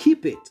it and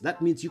keep it.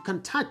 That means you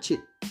can touch it.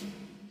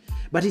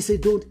 But he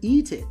said don't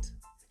eat it.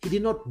 He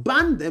did not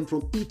ban them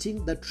from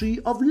eating the tree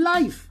of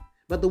life.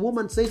 But the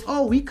woman says,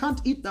 oh, we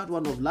can't eat that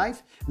one of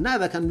life.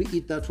 Neither can we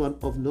eat that one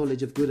of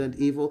knowledge of good and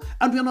evil.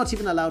 And we are not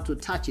even allowed to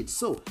touch it.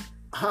 So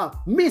her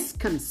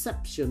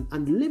misconception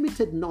and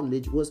limited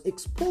knowledge was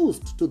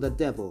exposed to the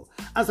devil.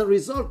 As a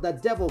result, the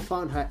devil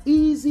found her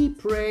easy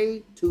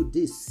prey to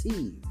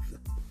deceive.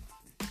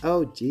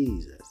 Oh,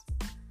 Jesus.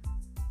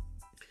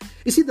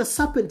 You see, the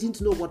serpent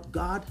didn't know what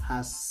God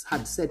had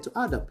said to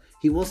Adam.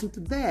 He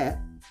wasn't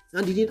there,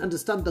 and he didn't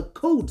understand the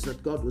codes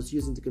that God was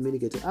using to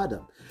communicate to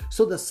Adam.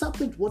 So the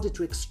serpent wanted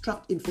to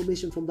extract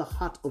information from the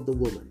heart of the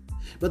woman.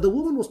 But the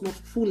woman was not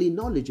fully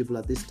knowledgeable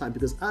at this time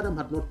because Adam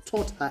had not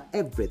taught her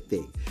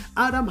everything.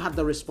 Adam had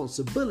the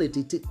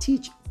responsibility to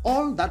teach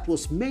all that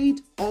was made,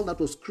 all that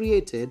was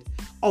created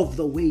of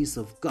the ways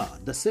of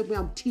God. The same way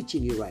I'm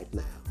teaching you right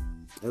now.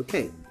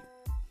 Okay.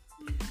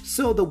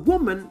 So the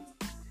woman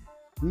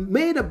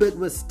made a big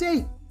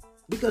mistake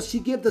because she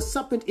gave the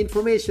serpent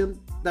information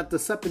that the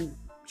serpent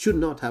should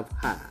not have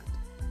had.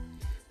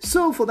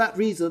 So for that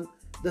reason,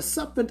 the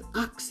serpent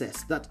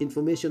accessed that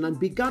information and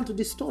began to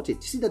distort it.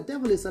 You see, the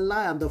devil is a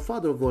liar and the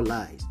father of all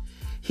lies.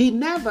 He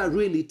never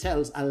really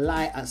tells a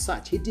lie as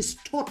such. He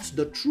distorts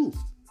the truth.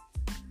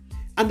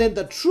 And then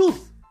the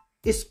truth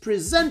is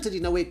presented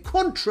in a way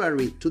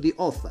contrary to the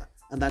author,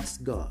 and that's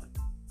God.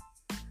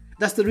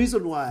 That's the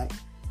reason why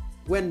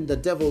when the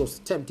devil was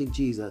tempting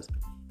Jesus,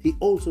 he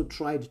also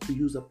tried to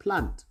use a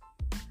plant.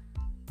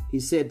 He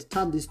said,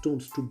 turn these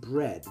stones to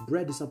bread.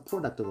 Bread is a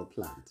product of a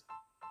plant.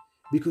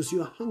 Because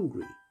you're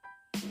hungry.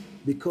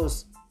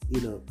 Because,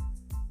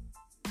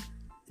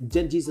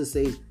 then Jesus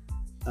says,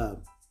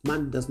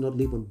 man does not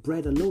live on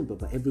bread alone, but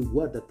by every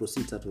word that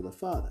proceeds out of the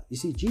Father. You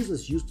see,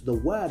 Jesus used the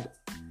word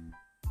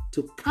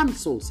to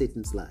cancel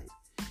Satan's lies.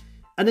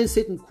 And then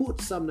Satan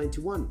quotes Psalm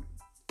 91,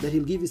 that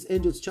he'll give his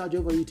angels charge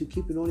over you to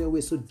keep in all your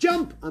ways. So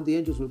jump and the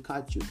angels will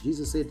catch you.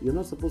 Jesus said, you're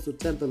not supposed to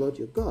tempt the Lord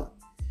your God.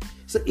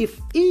 So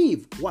if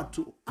Eve were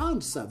to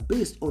answer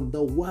based on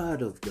the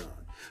word of God,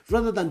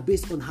 rather than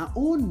based on her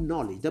own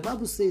knowledge, the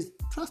Bible says,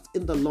 trust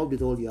in the Lord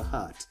with all your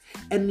heart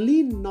and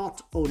lean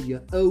not on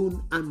your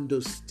own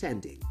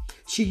understanding.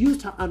 She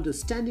used her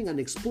understanding and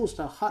exposed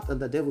her heart, and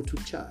the devil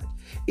took charge.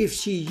 If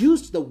she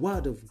used the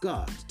word of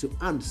God to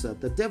answer,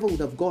 the devil would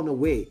have gone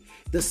away.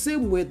 The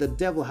same way the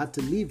devil had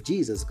to leave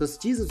Jesus, because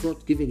Jesus was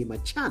not giving him a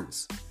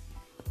chance.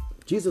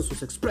 Jesus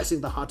was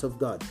expressing the heart of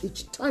God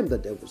each time the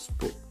devil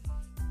spoke.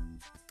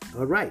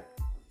 All right.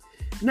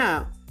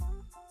 Now,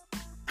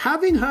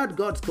 having heard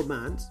God's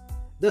commands,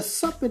 the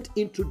serpent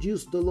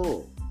introduced the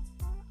law.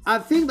 A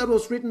thing that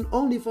was written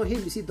only for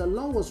him. You see, the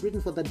law was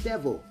written for the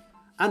devil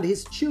and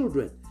his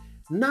children.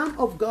 None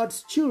of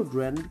God's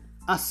children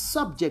are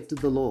subject to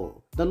the law.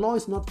 The law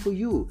is not for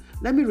you.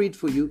 Let me read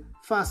for you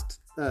 1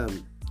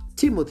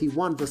 Timothy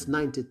 1 verse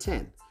 9 to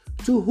 10.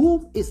 To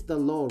whom is the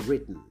law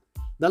written?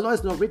 The law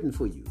is not written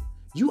for you.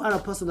 You are a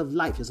person of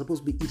life. You're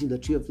supposed to be eating the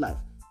tree of life.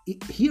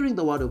 Hearing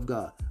the word of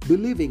God,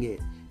 believing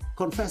it,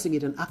 confessing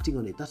it and acting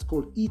on it. That's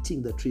called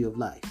eating the tree of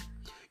life.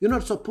 You're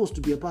not supposed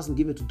to be a person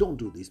given to don't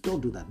do this,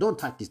 don't do that, don't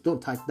touch this,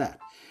 don't touch that.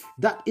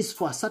 That is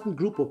for a certain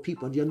group of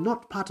people and you're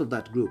not part of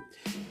that group.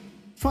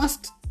 1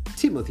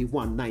 Timothy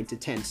 1, 9 to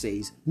 10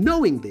 says,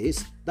 knowing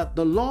this, that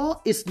the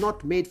law is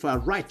not made for a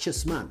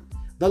righteous man.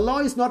 The law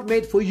is not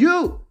made for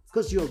you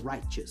because you're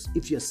righteous.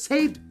 If you're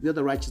saved, you're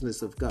the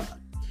righteousness of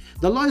God.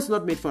 The law is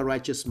not made for a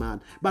righteous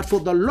man, but for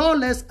the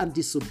lawless and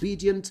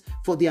disobedient,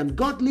 for the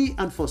ungodly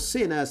and for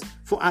sinners,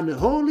 for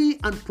unholy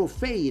and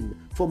profane,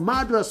 for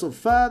murderers of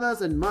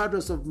fathers and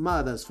murderers of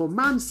mothers, for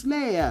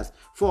manslayers,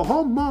 for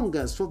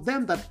whoremongers, for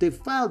them that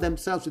defile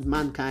themselves with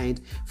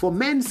mankind, for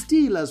men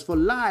stealers, for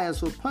liars,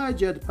 for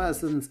perjured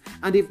persons,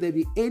 and if there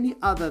be any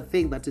other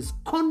thing that is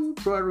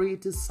contrary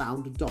to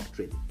sound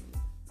doctrine.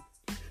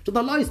 So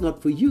the law is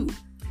not for you.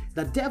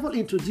 The devil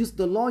introduced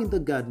the law in the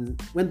garden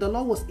when the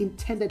law was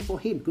intended for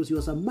him, because he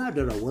was a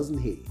murderer,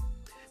 wasn't he?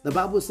 The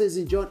Bible says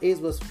in John 8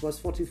 verse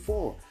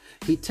 44,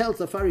 he tells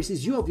the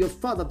Pharisees, you of your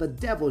father the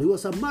devil, who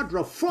was a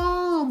murderer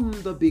from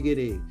the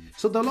beginning.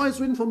 So the law is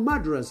written for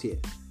murderers here.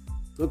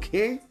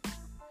 Okay?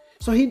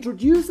 So he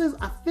introduces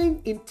a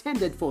thing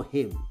intended for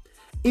him,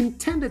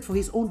 intended for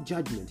his own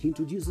judgment. He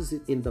introduces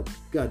it in the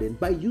garden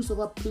by use of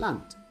a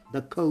plant,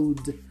 the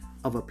code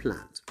of a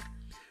plant.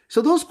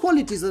 So those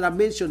qualities that are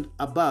mentioned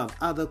above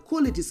are the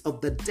qualities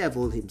of the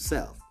devil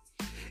himself.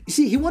 You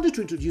see, he wanted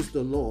to introduce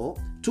the law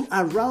to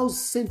arouse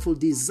sinful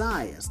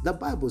desires. The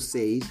Bible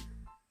says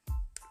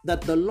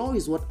that the law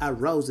is what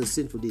arouses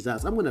sinful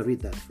desires. I'm going to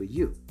read that for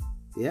you.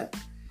 Yeah.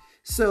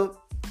 So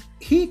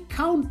he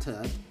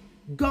countered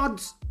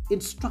God's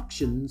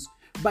instructions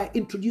by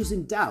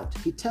introducing doubt.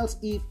 He tells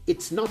Eve,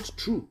 it's not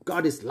true.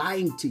 God is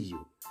lying to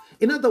you.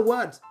 In other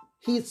words,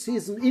 he's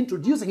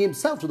introducing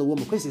himself to the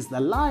woman because he's the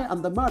liar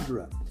and the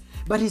murderer.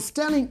 But he's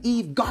telling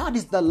Eve, God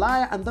is the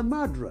liar and the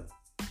murderer.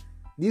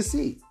 You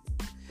see,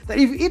 that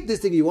if you eat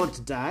this thing, you want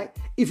to die.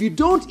 If you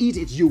don't eat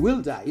it, you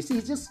will die. You see,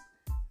 he's just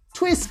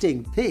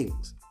twisting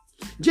things.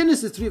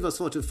 Genesis 3 verse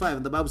 4 to 5,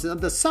 and the Bible says, and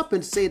the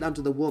serpent said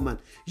unto the woman,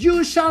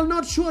 you shall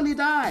not surely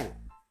die.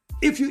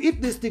 If you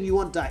eat this thing, you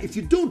won't die. If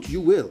you don't,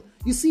 you will.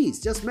 You see, it's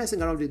just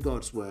messing around with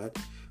God's word.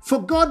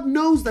 For God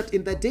knows that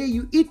in the day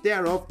you eat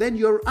thereof, then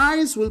your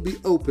eyes will be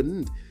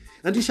opened,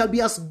 and you shall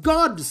be as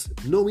gods,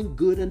 knowing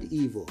good and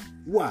evil.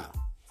 Wow.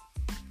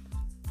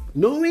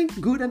 Knowing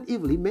good and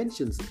evil, he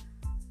mentions it.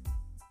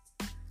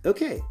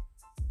 Okay.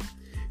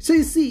 So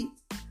you see,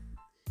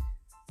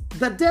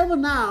 the devil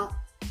now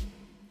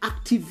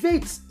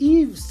activates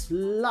Eve's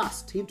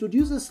lust. He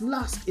introduces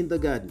lust in the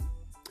garden.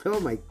 Oh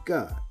my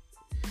God.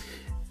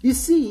 You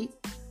see,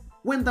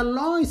 when the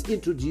law is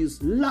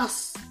introduced,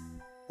 lust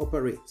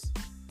operates.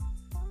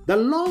 The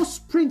law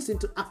springs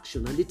into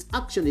action, and its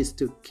action is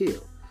to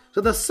kill. So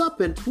the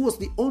serpent, who was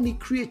the only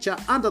creature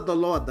under the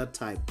law at that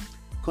time,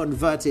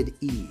 converted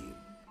Eve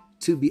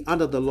to be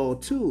under the law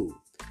too.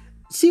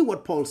 See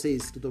what Paul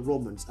says to the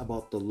Romans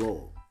about the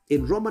law.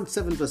 In Romans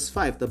 7 verse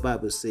 5, the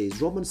Bible says,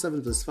 Romans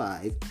 7 verse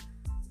 5,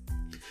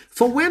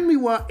 for when we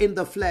were in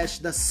the flesh,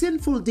 the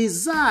sinful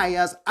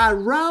desires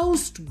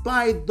aroused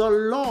by the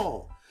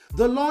law.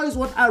 The law is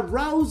what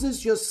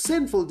arouses your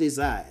sinful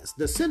desires.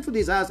 The sinful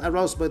desires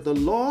aroused by the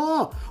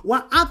law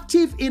were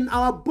active in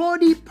our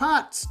body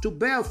parts to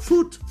bear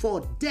fruit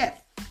for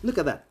death. Look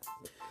at that.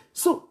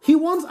 So he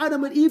wants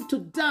Adam and Eve to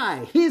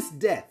die, his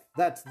death.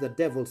 That's the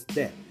devil's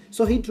death.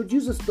 So he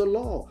introduces the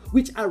law,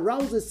 which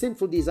arouses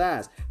sinful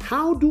desires.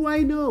 How do I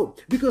know?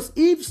 Because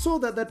Eve saw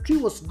that the tree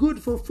was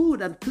good for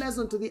food and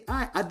pleasant to the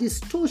eye, a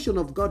distortion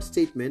of God's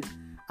statement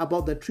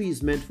about the tree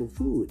is meant for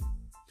food.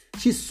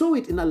 She saw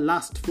it in a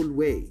lustful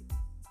way,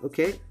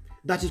 okay,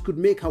 that it could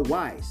make her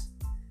wise.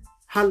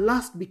 Her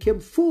lust became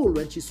full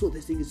when she saw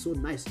this thing is so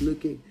nice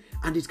looking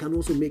and it can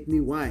also make me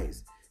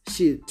wise.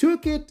 She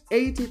took it,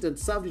 ate it, and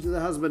served it to the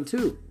husband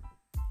too.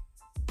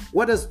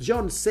 What does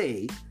John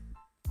say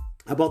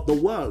about the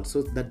world?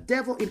 So the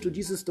devil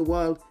introduces the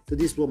world to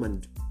this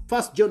woman.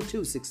 1 John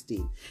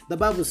 2:16. The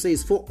Bible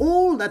says, for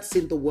all that's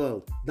in the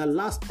world, the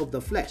lust of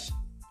the flesh,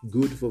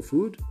 good for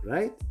food,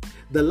 right?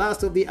 The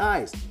lust of the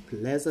eyes,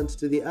 pleasant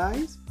to the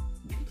eyes.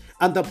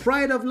 And the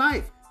pride of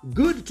life,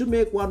 good to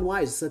make one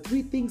wise. So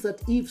three things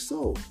that Eve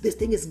saw. This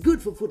thing is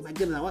good for food. My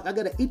goodness, I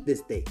gotta eat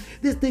this thing.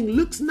 This thing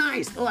looks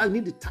nice. Oh, I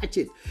need to touch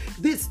it.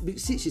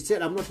 See, she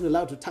said, I'm not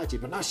allowed to touch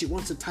it, but now she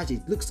wants to touch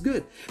it. It looks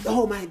good.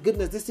 Oh my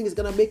goodness, this thing is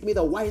gonna make me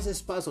the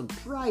wisest person.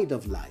 Pride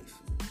of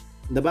life.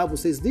 And the Bible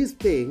says these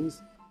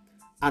things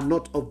are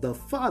not of the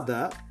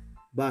Father,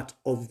 but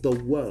of the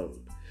world.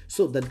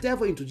 So the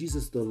devil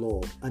introduces the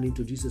law and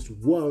introduces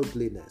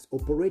worldliness,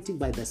 operating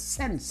by the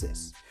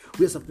senses.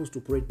 We are supposed to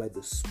operate by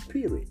the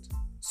Spirit,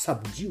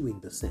 subduing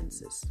the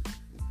senses.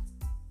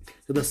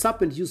 So the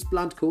serpent used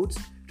plant codes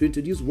to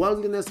introduce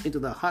worldliness into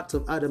the hearts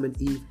of Adam and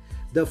Eve.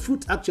 The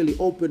fruit actually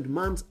opened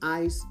man's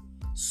eyes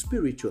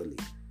spiritually.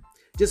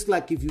 Just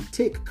like if you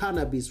take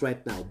cannabis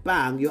right now,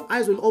 bang, your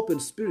eyes will open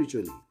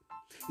spiritually.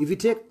 If you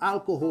take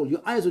alcohol,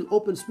 your eyes will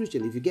open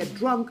spiritually. If you get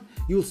drunk,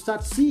 you'll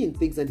start seeing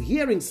things and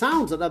hearing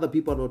sounds that other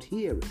people are not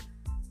hearing.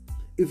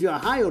 If you're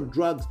high on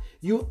drugs,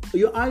 your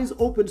eyes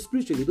open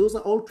spiritually. Those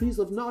are all trees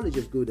of knowledge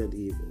of good and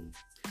evil.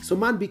 So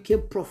man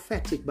became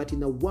prophetic, but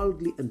in a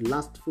worldly and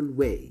lustful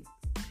way,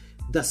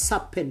 the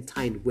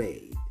serpentine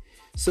way.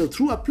 So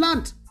through a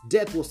plant,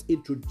 death was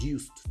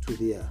introduced to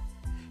the earth.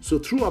 So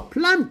through a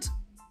plant,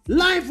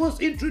 life was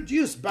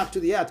introduced back to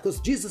the earth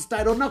because Jesus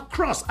died on a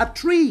cross, a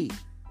tree.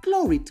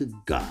 Glory to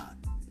God.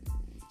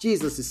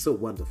 Jesus is so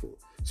wonderful.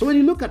 So when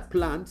you look at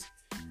plants,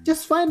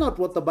 just find out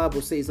what the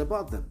Bible says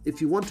about them.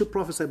 If you want to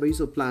prophesy by use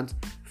of plants,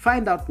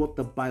 find out what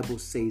the Bible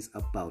says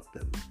about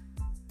them.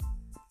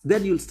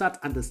 Then you'll start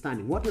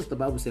understanding, what does the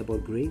Bible say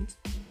about grains?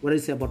 What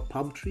does it say about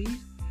palm trees?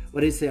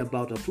 What does it say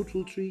about a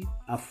fruitful tree,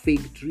 a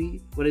fig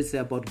tree? What does it say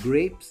about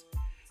grapes?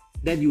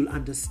 Then you'll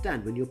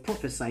understand when you're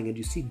prophesying and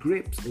you see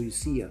grapes or you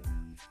see a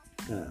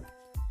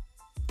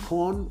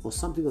corn or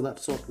something of that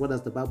sort, what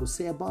does the Bible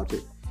say about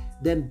it?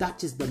 Then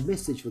that is the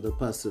message for the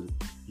person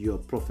you're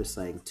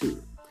prophesying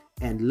to.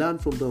 And learn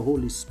from the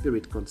Holy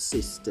Spirit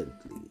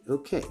consistently.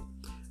 Okay.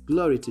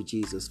 Glory to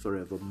Jesus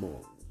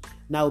forevermore.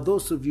 Now,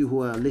 those of you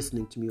who are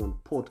listening to me on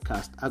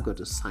podcast, I got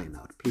to sign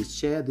out. Please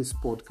share this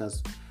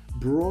podcast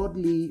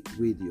broadly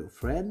with your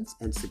friends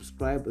and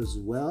subscribe as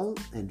well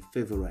and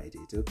favorite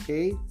it.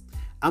 Okay.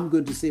 I'm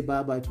going to say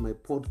bye-bye to my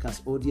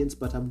podcast audience,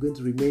 but I'm going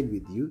to remain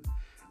with you,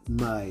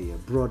 my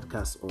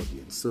broadcast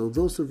audience. So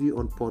those of you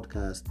on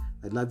podcast,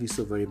 I love you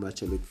so very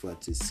much. I look forward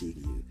to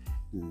seeing you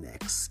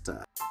next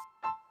time.